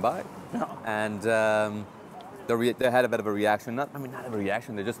walking by, and they had a bit of a reaction. Not a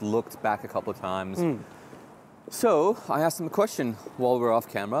reaction. They just looked back a couple of times. So I asked him a question while we were off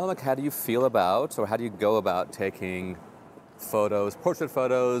camera, like, how do you feel about, or how do you go about taking photos, portrait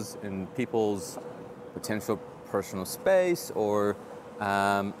photos in people's potential personal space or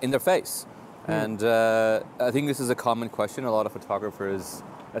in their face? And I think this is a common question. A lot of photographers,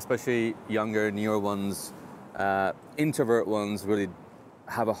 especially younger, newer ones, introvert ones, really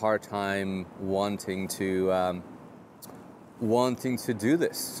have a hard time wanting to do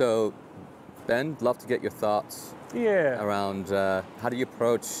this. So Ben, love to get your thoughts around how do you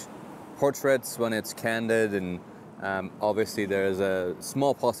approach portraits when it's candid, and obviously there's a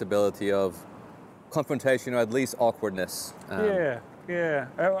small possibility of confrontation or at least awkwardness.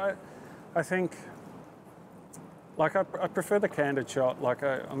 I think, like, I prefer the candid shot. Like,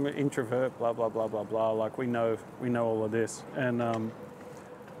 I'm an introvert, blah blah blah blah blah. Like, we know all of this, and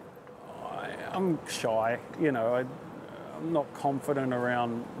I'm shy. You know, I'm not confident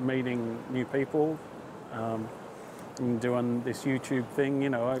around meeting new people. I'm doing this YouTube thing. You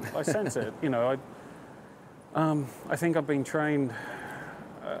know, I sense it. You know, I think I've been trained.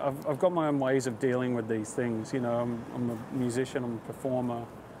 I've got my own ways of dealing with these things. You know, I'm a musician. I'm a performer.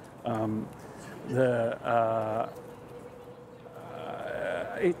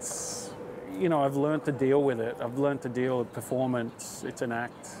 It's, you know, I've learned to deal with it. I've learned to deal with performance. It's an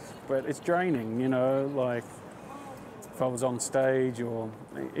act, but it's draining, you know, like if I was on stage or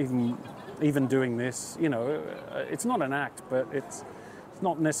even doing this, you know, it's not an act, but it's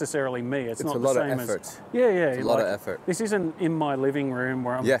not necessarily me. It's not the same as... It's a lot of effort. This isn't in my living room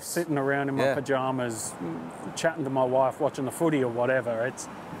where I'm sitting around in my pajamas, chatting to my wife, watching the footy or whatever. It's,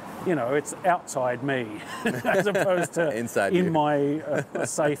 you know, it's outside me as opposed to inside in my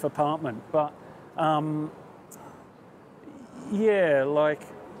safe apartment. But like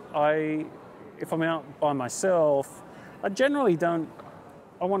if I'm out by myself, I generally don't.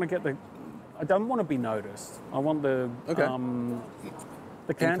 I don't want to be noticed. I want the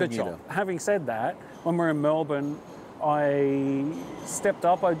candid shot. Having said that, when we're in Melbourne, I stepped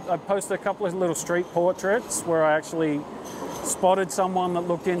up. I posted a couple of little street portraits where I actually spotted someone that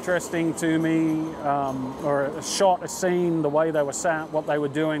looked interesting to me, or shot a scene, the way they were sat, what they were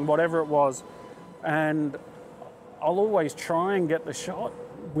doing, whatever it was. And I'll always try and get the shot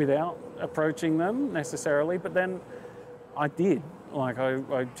without approaching them necessarily, but then I did. Like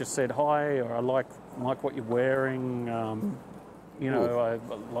I just said hi, or I like what you're wearing, you know, I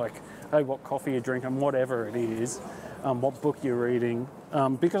like, hey, what coffee you're drinking, whatever it is, what book you're reading,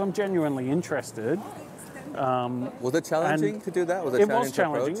 because I'm genuinely interested. Was it challenging to do that? It was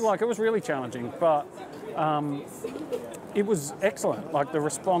challenging. Like, it was really challenging, but it was excellent. Like, the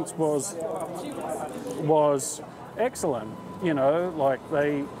response was excellent. You know, like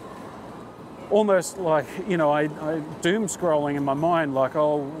they almost like, you know, I doom scrolling in my mind, like,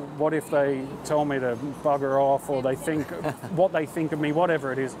 oh, what if they tell me to bugger off, or they think what they think of me,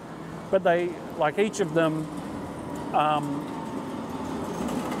 whatever it is. But they, like, each of them,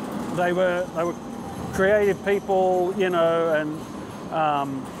 they were creative people, you know, and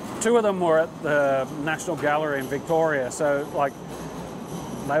 2 of them were at the National Gallery in Victoria, so like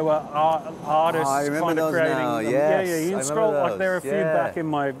they were artists kind of creating them. Yes, yeah, you can scroll, like there are a few back in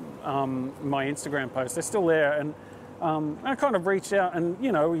my my Instagram post. They're still there, and I kind of reached out, and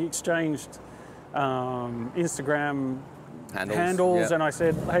you know, we exchanged Instagram handles, and I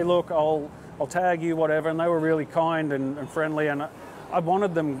said, hey, look, I'll tag you, whatever, and they were really kind and friendly, and I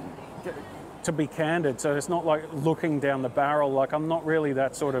wanted them to be candid, so it's not like looking down the barrel. Like, I'm not really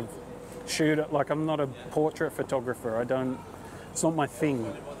that sort of shooter. Like, I'm not a portrait photographer. It's not my thing.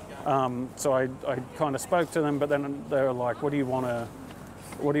 So I kind of spoke to them, but then they were like, what do you want to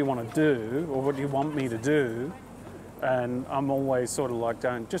do, or what do you want me to do? And I'm always sort of like,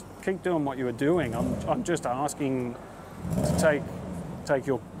 don't, just keep doing what you were doing. I'm just asking to take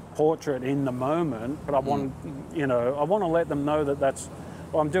your portrait in the moment, but I want, you know, I want to let them know that that's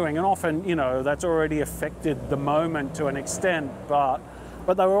what I'm doing. And often, you know, that's already affected the moment to an extent, but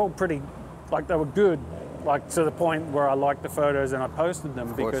they were all pretty, like, they were good, like, to the point where I liked the photos and I posted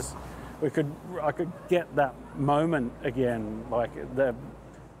them because I could get that moment again. Like,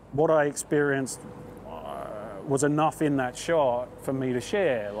 what I experienced was enough in that shot for me to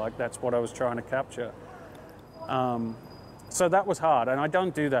share. Like, that's what I was trying to capture. So that was hard, and I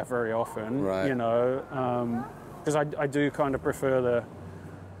don't do that very often, you know. because I do kind of prefer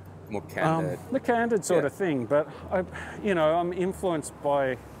More candid. the candid sort of thing. But I'm influenced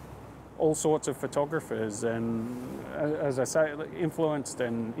by all sorts of photographers, and as I say, influenced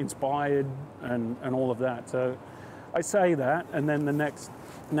and inspired and all of that. So I say that, and then the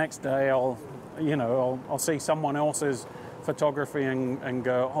next day I'll see someone else's photography and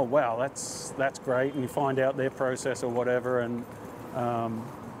go, oh wow, that's great, and you find out their process or whatever, and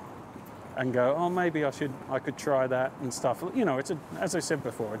go, oh, maybe I could try that and stuff. It's as I said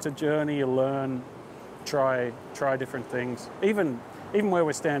before, it's a journey. You learn, try different things. Even where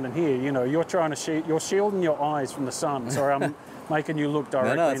we're standing here, you're trying to you're shielding your eyes from the sun. Sorry, I'm making you look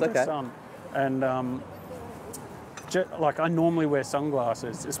directly into the sun. And I normally wear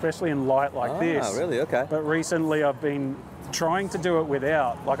sunglasses, especially in light like this. Oh, really? Okay. But recently I've been trying to do it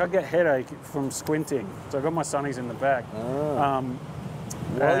without. Like, I get headache from squinting, so I've got my sunnies in the back.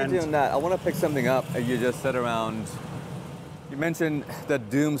 While you're doing that, I want to pick something up you just said around. You mentioned the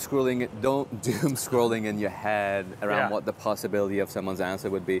doom scrolling in your head around what the possibility of someone's answer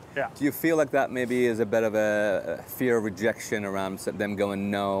would be. Yeah. Do you feel like that maybe is a bit of a fear of rejection around them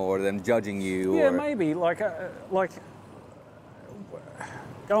going no, or them judging you? Yeah, or... maybe. Like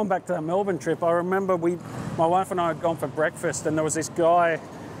going back to that Melbourne trip, I remember my wife and I had gone for breakfast, and there was this guy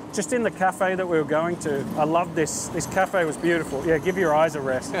just in the cafe that we were going to. I loved this. This cafe was beautiful. Yeah, give your eyes a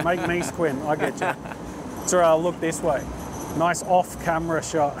rest. Make me squint. I get you. So I'll look this way. Nice off-camera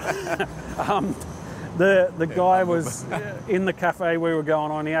shot. The guy was in the cafe we were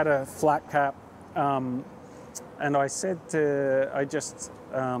going on. He had a flat cap, and I said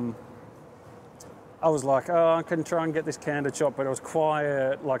I was like, oh, I can try and get this candid shot, but it was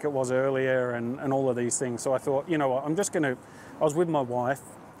quiet like it was earlier, and all of these things. So I thought, you know what, I was with my wife,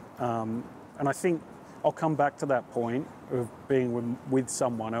 and I think I'll come back to that point of being with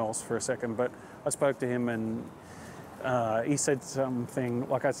someone else for a second, but I spoke to him, and he said something,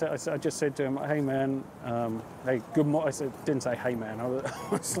 like I just said to him, hey man, hey, good morning. Didn't say hey man, I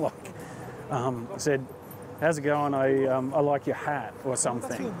was like, I said, how's it going? I like your hat or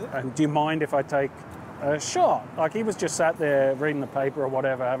something. And do you mind if I take a shot? Like, he was just sat there reading the paper or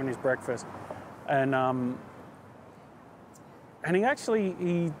whatever, having his breakfast. And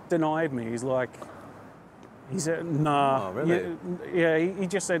he denied me. He said, nah. Oh, really? He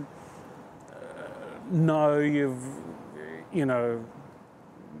just said, no, you've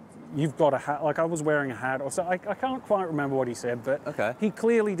got a hat. Like, I was wearing a hat or so. I can't quite remember what he said, but he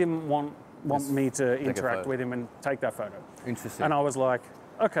clearly didn't want me to interact with him and take that photo. Interesting. And I was like,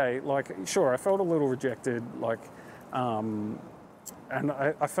 okay, like, sure, I felt a little rejected, like, and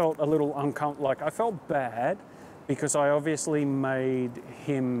I felt a little uncomfortable, like, I felt bad because I obviously made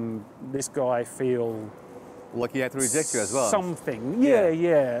this guy feel... Like he had to reject you as well. Something,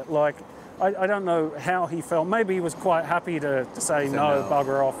 yeah. Like, I don't know how he felt. Maybe he was quite happy to say no,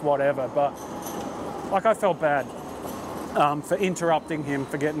 bugger off, whatever, but, like, I felt bad. For interrupting him,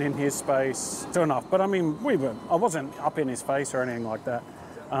 for getting in his space, to enough. But I mean, I wasn't up in his face or anything like that.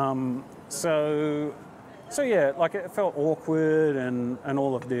 So yeah, like, it felt awkward and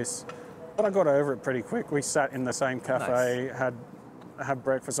all of this. But I got over it pretty quick. We sat in the same cafe, had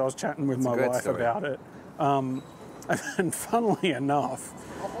breakfast. I was chatting with my wife about it. And funnily enough,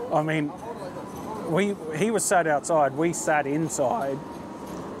 I mean, he was sat outside, we sat inside,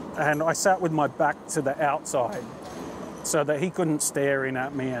 and I sat with my back to the outside, so that he couldn't stare in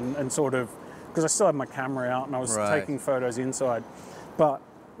at me and sort of, because I still had my camera out and I was taking photos inside. But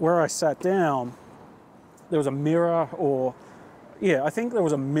where I sat down, there was a mirror, I think there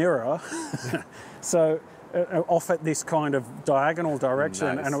was a mirror. So off at this kind of diagonal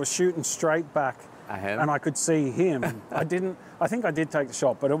direction, and it was shooting straight back at him, and I could see him. I think I did take the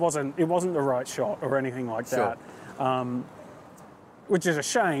shot, but it wasn't the right shot or anything like that. Which is a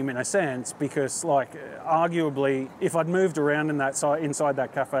shame in a sense, because, like, arguably, if I'd moved around inside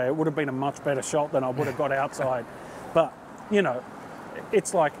that cafe, it would have been a much better shot than I would have got outside. But,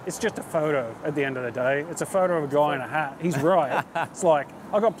 it's like, it's just a photo at the end of the day. It's a photo of a guy in a hat. He's right. It's like,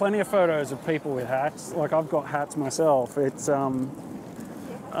 I've got plenty of photos of people with hats. Like, I've got hats myself. It's who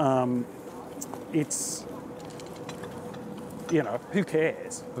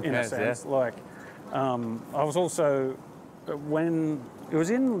cares, in a sense. Yeah. Like, I was also... when it was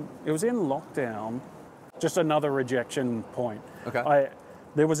in lockdown, just another rejection point.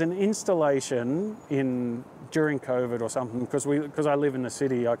 There was an installation during COVID or something, because I live in the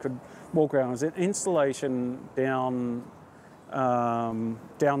city, I could walk around. There was an installation down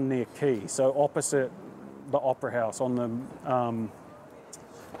near Quay, so opposite the Opera House on the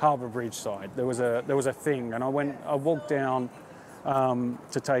Harbour Bridge side. There was a thing, and I walked down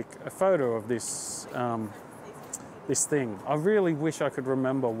to take a photo of this this thing. I really wish I could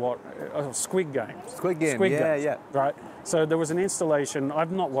remember what Squid Game. Squid Game. Squid Yeah, Games, yeah. Right. So there was an installation.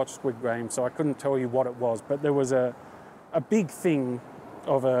 I've not watched Squid Game, so I couldn't tell you what it was. But there was a big thing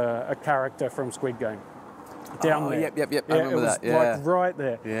of a character from Squid Game down there. Yep. Yeah, I remember it was that. Yeah. like right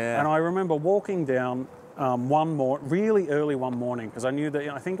there. Yeah. And I remember walking down really early one morning, because I knew that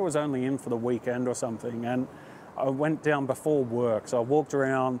I think it was only in for the weekend or something, and I went down before work. So I walked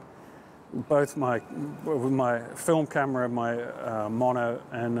around with my film camera, my mono,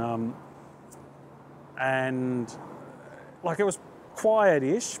 and like it was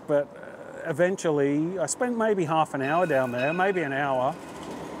quiet-ish, but eventually I spent maybe half an hour down there, maybe an hour,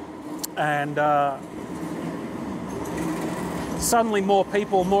 and suddenly more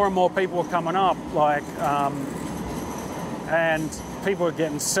and more people were coming up, and people were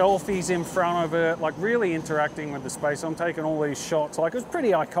getting selfies in front of it, like really interacting with the space. I'm taking all these shots. Like, it was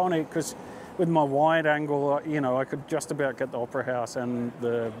pretty iconic because with my wide angle, I could just about get the Opera House and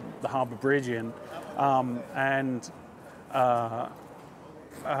the Harbour Bridge in. And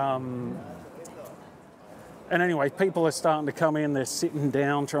anyway, people are starting to come in, they're sitting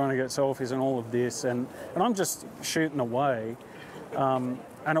down trying to get selfies and all of this, and I'm just shooting away. And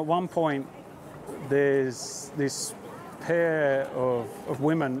at one point, there's this pair of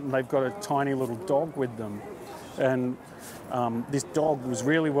women, and they've got a tiny little dog with them. And this dog was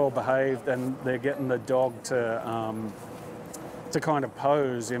really well behaved, and they're getting the dog to kind of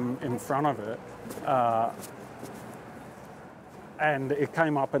pose in front of it. And it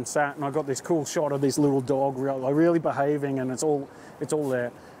came up and sat, and I got this cool shot of this little dog really behaving, and it's all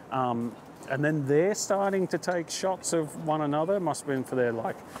there. And then they're starting to take shots of one another. Must have been for their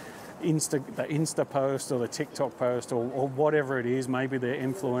the Insta post or the TikTok post or whatever it is. Maybe they're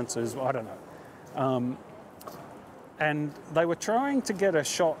influencers. I don't know. And they were trying to get a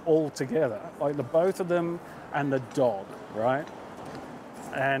shot all together, like the both of them and the dog, right?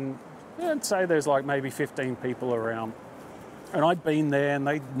 And I'd say there's like maybe 15 people around. And I'd been there, and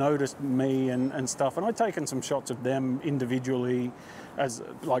they'd noticed me and stuff, and I'd taken some shots of them individually as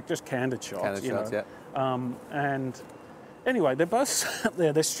like just candid shots. Yeah. And anyway, they're both sat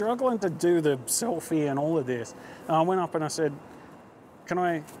there, they're struggling to do the selfie and all of this. And I went up and I said,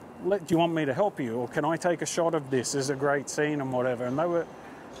 do you want me to help you, or can I take a shot of this? This is a great scene and whatever. And they were,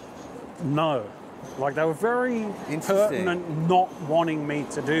 no. Like, they were very pertinent not wanting me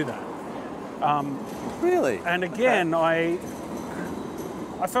to do that. Really? And again, I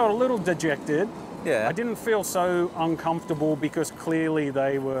felt a little dejected. Yeah. I didn't feel so uncomfortable because clearly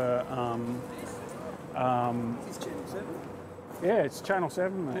they were. It's Channel 7. Yeah, it's Channel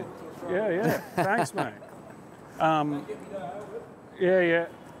 7, mate. Yeah. Thanks, mate. Yeah.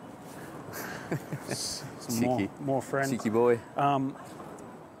 Cheeky. More friends. Cheeky boy.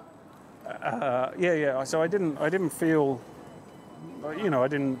 Yeah. So I didn't feel. I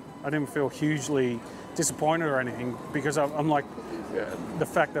didn't feel hugely disappointed or anything, because I'm like, the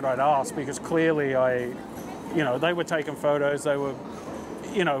fact that I'd asked, because clearly they were taking photos, they were,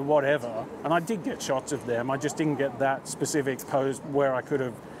 whatever, and I did get shots of them. I just didn't get that specific pose where I could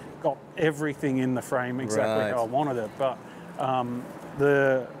have got everything in the frame exactly how I wanted it. But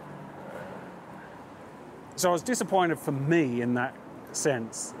so I was disappointed for me in that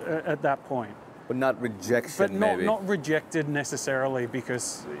sense at that point. But not rejection, but maybe. not rejected necessarily,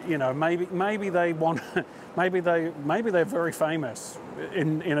 because maybe they want, maybe they're very famous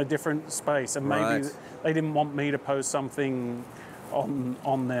in a different space, and maybe they didn't want me to post something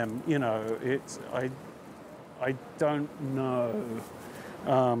on them. I don't know.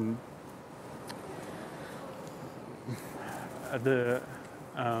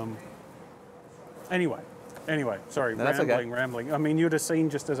 Anyway, sorry, no, rambling. I mean, you'd have seen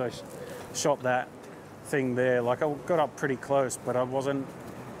just as I shot that thing there. Like, I got up pretty close, but I wasn't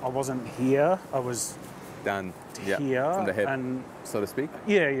here. I was down here from the hip, and so to speak.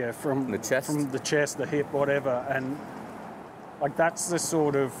 Yeah, from the chest, the hip, whatever. And like, that's the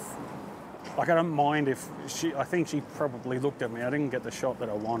sort of, like, I don't mind if I think she probably looked at me. I didn't get the shot that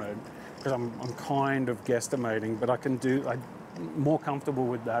I wanted because I'm kind of guesstimating, but I'm more comfortable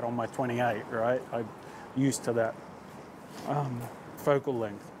with that on my 28, right? I'm used to that focal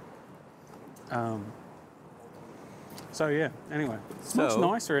length. So yeah. Anyway, it's much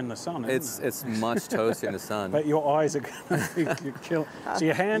nicer in the sun. Isn't it? It's much toastier in the sun. But your eyes are going to be killed. So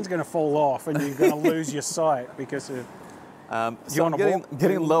your hand's going to fall off, and you're going to lose your sight because of. So I'm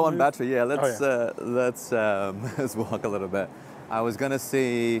getting low on battery. Yeah, let's walk a little bit. I was going to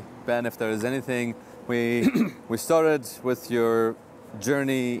see, Ben, if there is anything. We started with your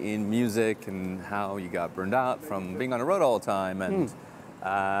journey in music and how you got burned out from being on the road all the time, and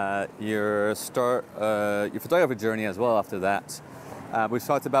your photography journey as well after that. We've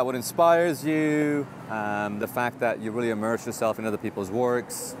talked about what inspires you, the fact that you really immerse yourself in other people's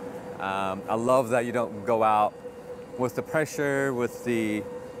works. I love that you don't go out with the pressure, with the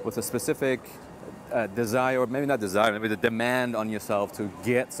specific desire, or maybe not desire, maybe the demand on yourself to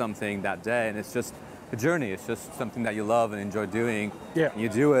get something that day. And it's just a journey. It's just something that you love and enjoy doing. Yeah. And you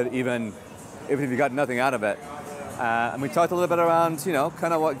do it even if you got nothing out of it. And we talked a little bit around,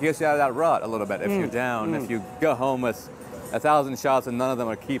 kind of what gets you out of that rut a little bit. If you're down, if you go home with 1,000 shots and none of them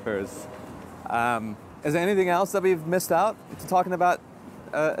are keepers. Is there anything else that we've missed out to talking about?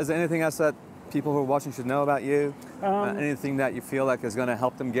 Is there anything else that people who are watching should know about you? Anything that you feel like is going to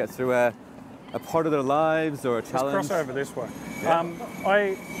help them get through a part of their lives or a challenge? Let's cross over this way. Yeah.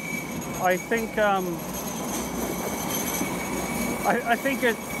 I think I think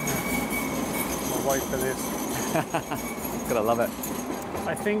it. I'll wait for this. Gotta love it.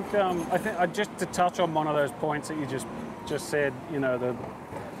 I think just to touch on one of those points that you just said, the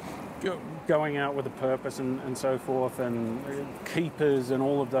going out with a purpose and so forth, and keepers and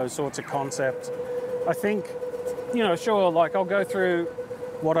all of those sorts of concepts. I think, sure, like I'll go through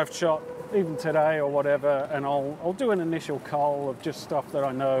what I've shot even today or whatever, and I'll do an initial cull of just stuff that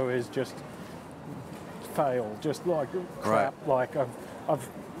I know is just fail, just like crap, Right. like I've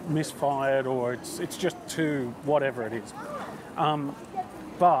misfired, or it's just too whatever it is.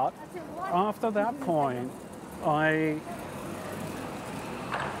 But after that point, I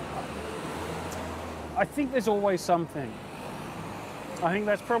think there's always something. I think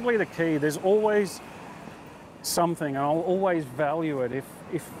that's probably the key. There's always something, and I'll always value it.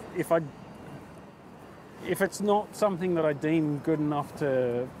 If it's not something that I deem good enough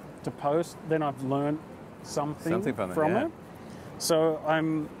to post, then I've learned something from it. So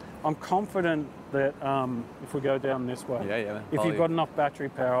I'm confident that if we go down this way, if you've got enough battery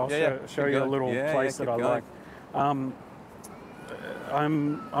power, I'll show you a little place that I like.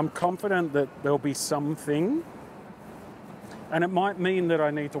 I'm confident that there'll be something, and it might mean that I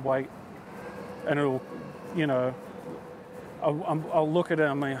need to wait, and it'll, I'll look at it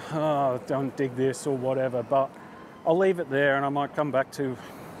and I'm like, don't dig this or whatever, but I'll leave it there, and I might come back to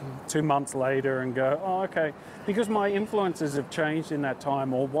 2 months later and go, oh, okay, because my influences have changed in that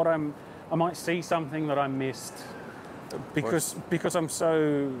time, or I might see something that I missed because I'm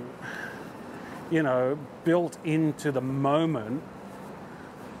so, built into the moment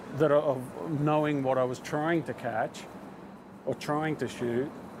that of knowing what I was trying to catch or trying to shoot,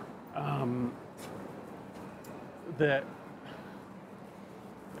 that,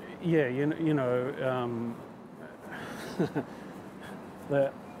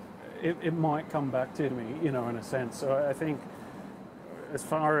 that it might come back to me, in a sense. So I think as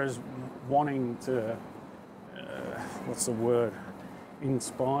far as wanting to, what's the word,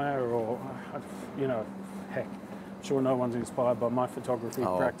 inspire, or, heck, I'm sure no one's inspired by my photography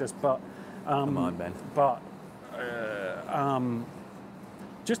practice, but... come on, Ben. But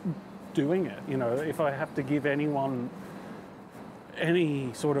just doing it, if I have to give anyone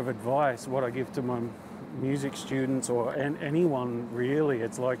any sort of advice, what I give to my music students or anyone really,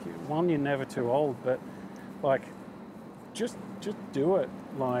 it's like, one, you're never too old, but like just do it.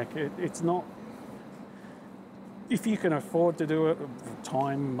 Like it's not, if you can afford to do it,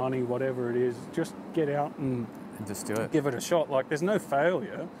 time, money, whatever it is, just get out and just do it. Give it a shot. Like there's no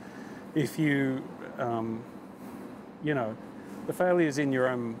failure if you the failure is in your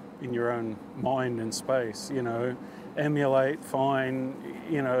own mind and space. Emulate, fine.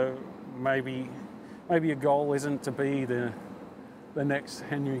 Maybe your goal isn't to be the next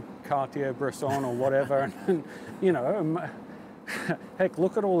Henry Cartier-Bresson or whatever. And heck,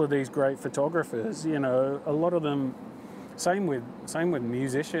 look at all of these great photographers. A lot of them. Same with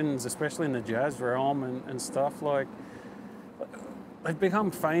musicians, especially in the jazz realm and stuff. Like they've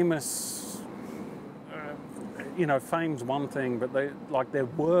become famous. Fame's one thing, but their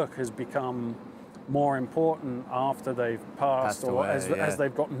work has become more important after they've passed or away, as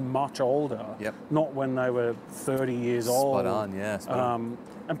they've gotten much older. Yep. Not when they were 30 years old. Spot on, yeah. Spot on.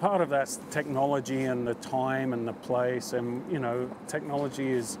 And part of that's technology and the time and the place, and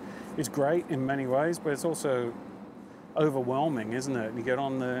technology is great in many ways, but it's also overwhelming, isn't it? You get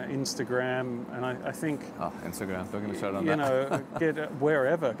on the Instagram, and I think... Oh, Instagram, don't get me started on that. Get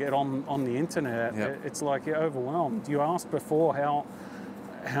wherever, get on the internet. Yep. It's like you're overwhelmed. You asked before,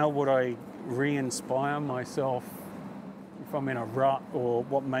 how would I re-inspire myself if I'm in a rut, or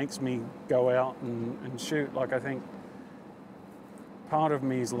what makes me go out and shoot? Like I think part of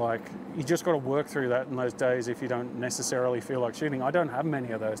me is like, you just got to work through that in those days if you don't necessarily feel like shooting. I don't have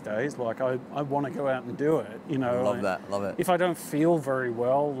many of those days. Like, I want to go out and do it, you know. Love that, love it. If I don't feel very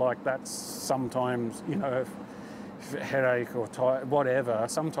well, like that's sometimes, you know, headache or tired, whatever,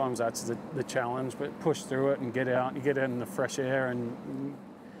 sometimes that's the challenge, but push through it and get out. You get out in the fresh air and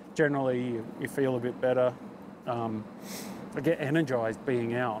generally you feel a bit better. I get energized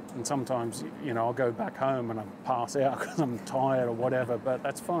being out, and sometimes, you know, I'll go back home and I pass out because I'm tired or whatever, but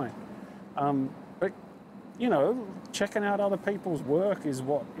that's fine. But, you know, checking out other people's work is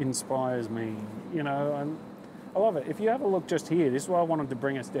what inspires me, you know, and I love it. If you have a look just here, this is why I wanted to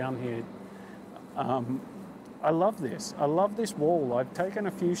bring us down here. I love this. I love this wall. I've taken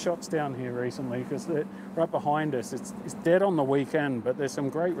a few shots down here recently because right behind us, it's dead on the weekend, but there's some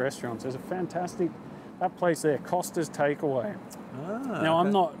great restaurants. There's a fantastic, that place there, Costa's Takeaway. Now,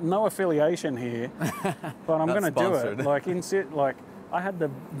 I'm no affiliation here, but I'm going to do it. Like, I had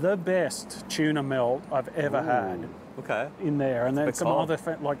the best tuna melt I've ever had. Okay. In there, and then some other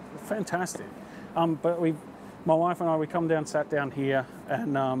fantastic. But my wife and I, we come down, sat down here,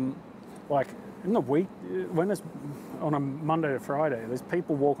 and like in the week when it's on a Monday to Friday, there's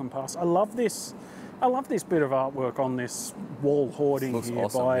people walking past. I love this bit of artwork on this wall hoarding here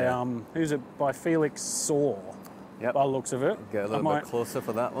awesome, by who's it? By Felix Saw. Yep. By the looks of it. Get a little bit closer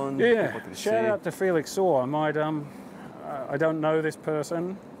for that one. Yeah. Shout out to Felix Saw. I might I don't know this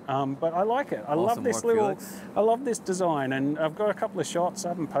person. But I like it. I love this I love this design, and I've got a couple of shots. I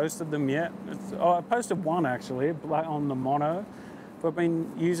haven't posted them yet. I posted one actually on the mono. But I've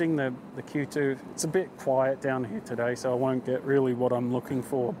been using the Q2. It's a bit quiet down here today, so I won't get really what I'm looking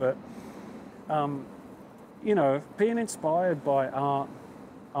for. But you know, being inspired by art,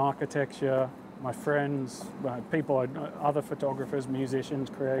 architecture, my friends, people I know, other photographers,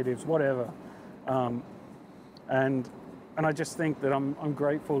 musicians, creatives, whatever, and I just think that I'm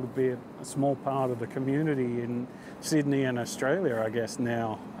grateful to be a small part of the community in Sydney and Australia, I guess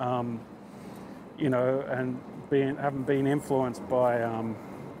now, you know, and having been influenced by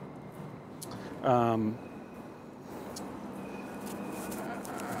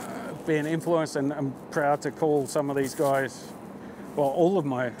being influenced, and I'm proud to call some of these guys, well, all of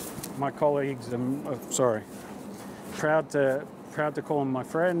my colleagues, proud to call them my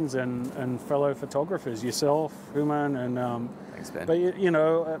friends and fellow photographers, yourself, Human, and thanks, Ben. But you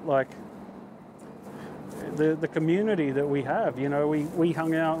know, like the community that we have, you know, we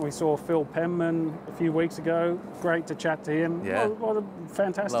hung out and we saw Phil Penman a few weeks ago. Great to chat to him. Yeah. What a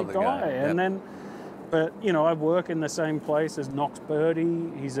fantastic guy. Yep. And then, but you know, I work in the same place as Knox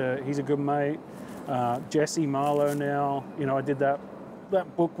Birdie. He's a good mate. Jesse Marlowe now. You know, I did that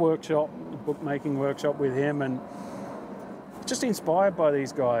bookmaking workshop with him, and just inspired by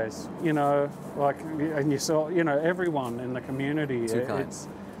these guys, you know, like, and you saw, you know, everyone in the community.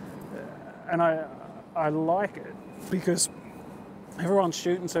 And I like it because everyone's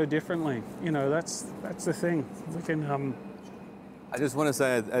shooting so differently. You know, that's the thing. We can. I just want to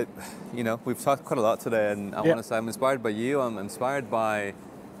say, you know, we've talked quite a lot today, and I want to say I'm inspired by you. I'm inspired by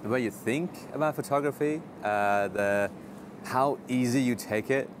the way you think about photography, how easy you take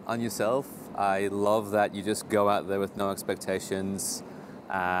it on yourself. I love that you just go out there with no expectations,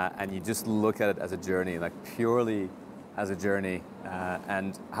 and you just look at it as a journey, like purely as a journey,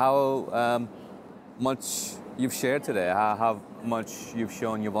 and how much you've shared today, how much you've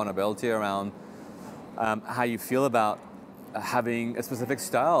shown your vulnerability around how you feel about having a specific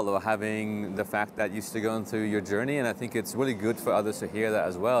style, or having the fact that you're still going through your journey. And I think it's really good for others to hear that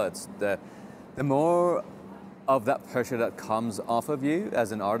as well. It's the more of that pressure that comes off of you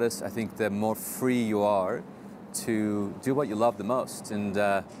as an artist, I think the more free you are to do what you love the most.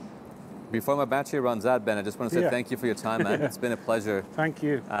 And before my battery runs out, Ben, I just want to say thank you for your time, man. It's been a pleasure. Thank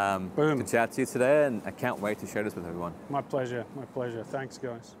you. To chat to you today, and I can't wait to share this with everyone. My pleasure. My pleasure. Thanks,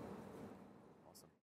 guys.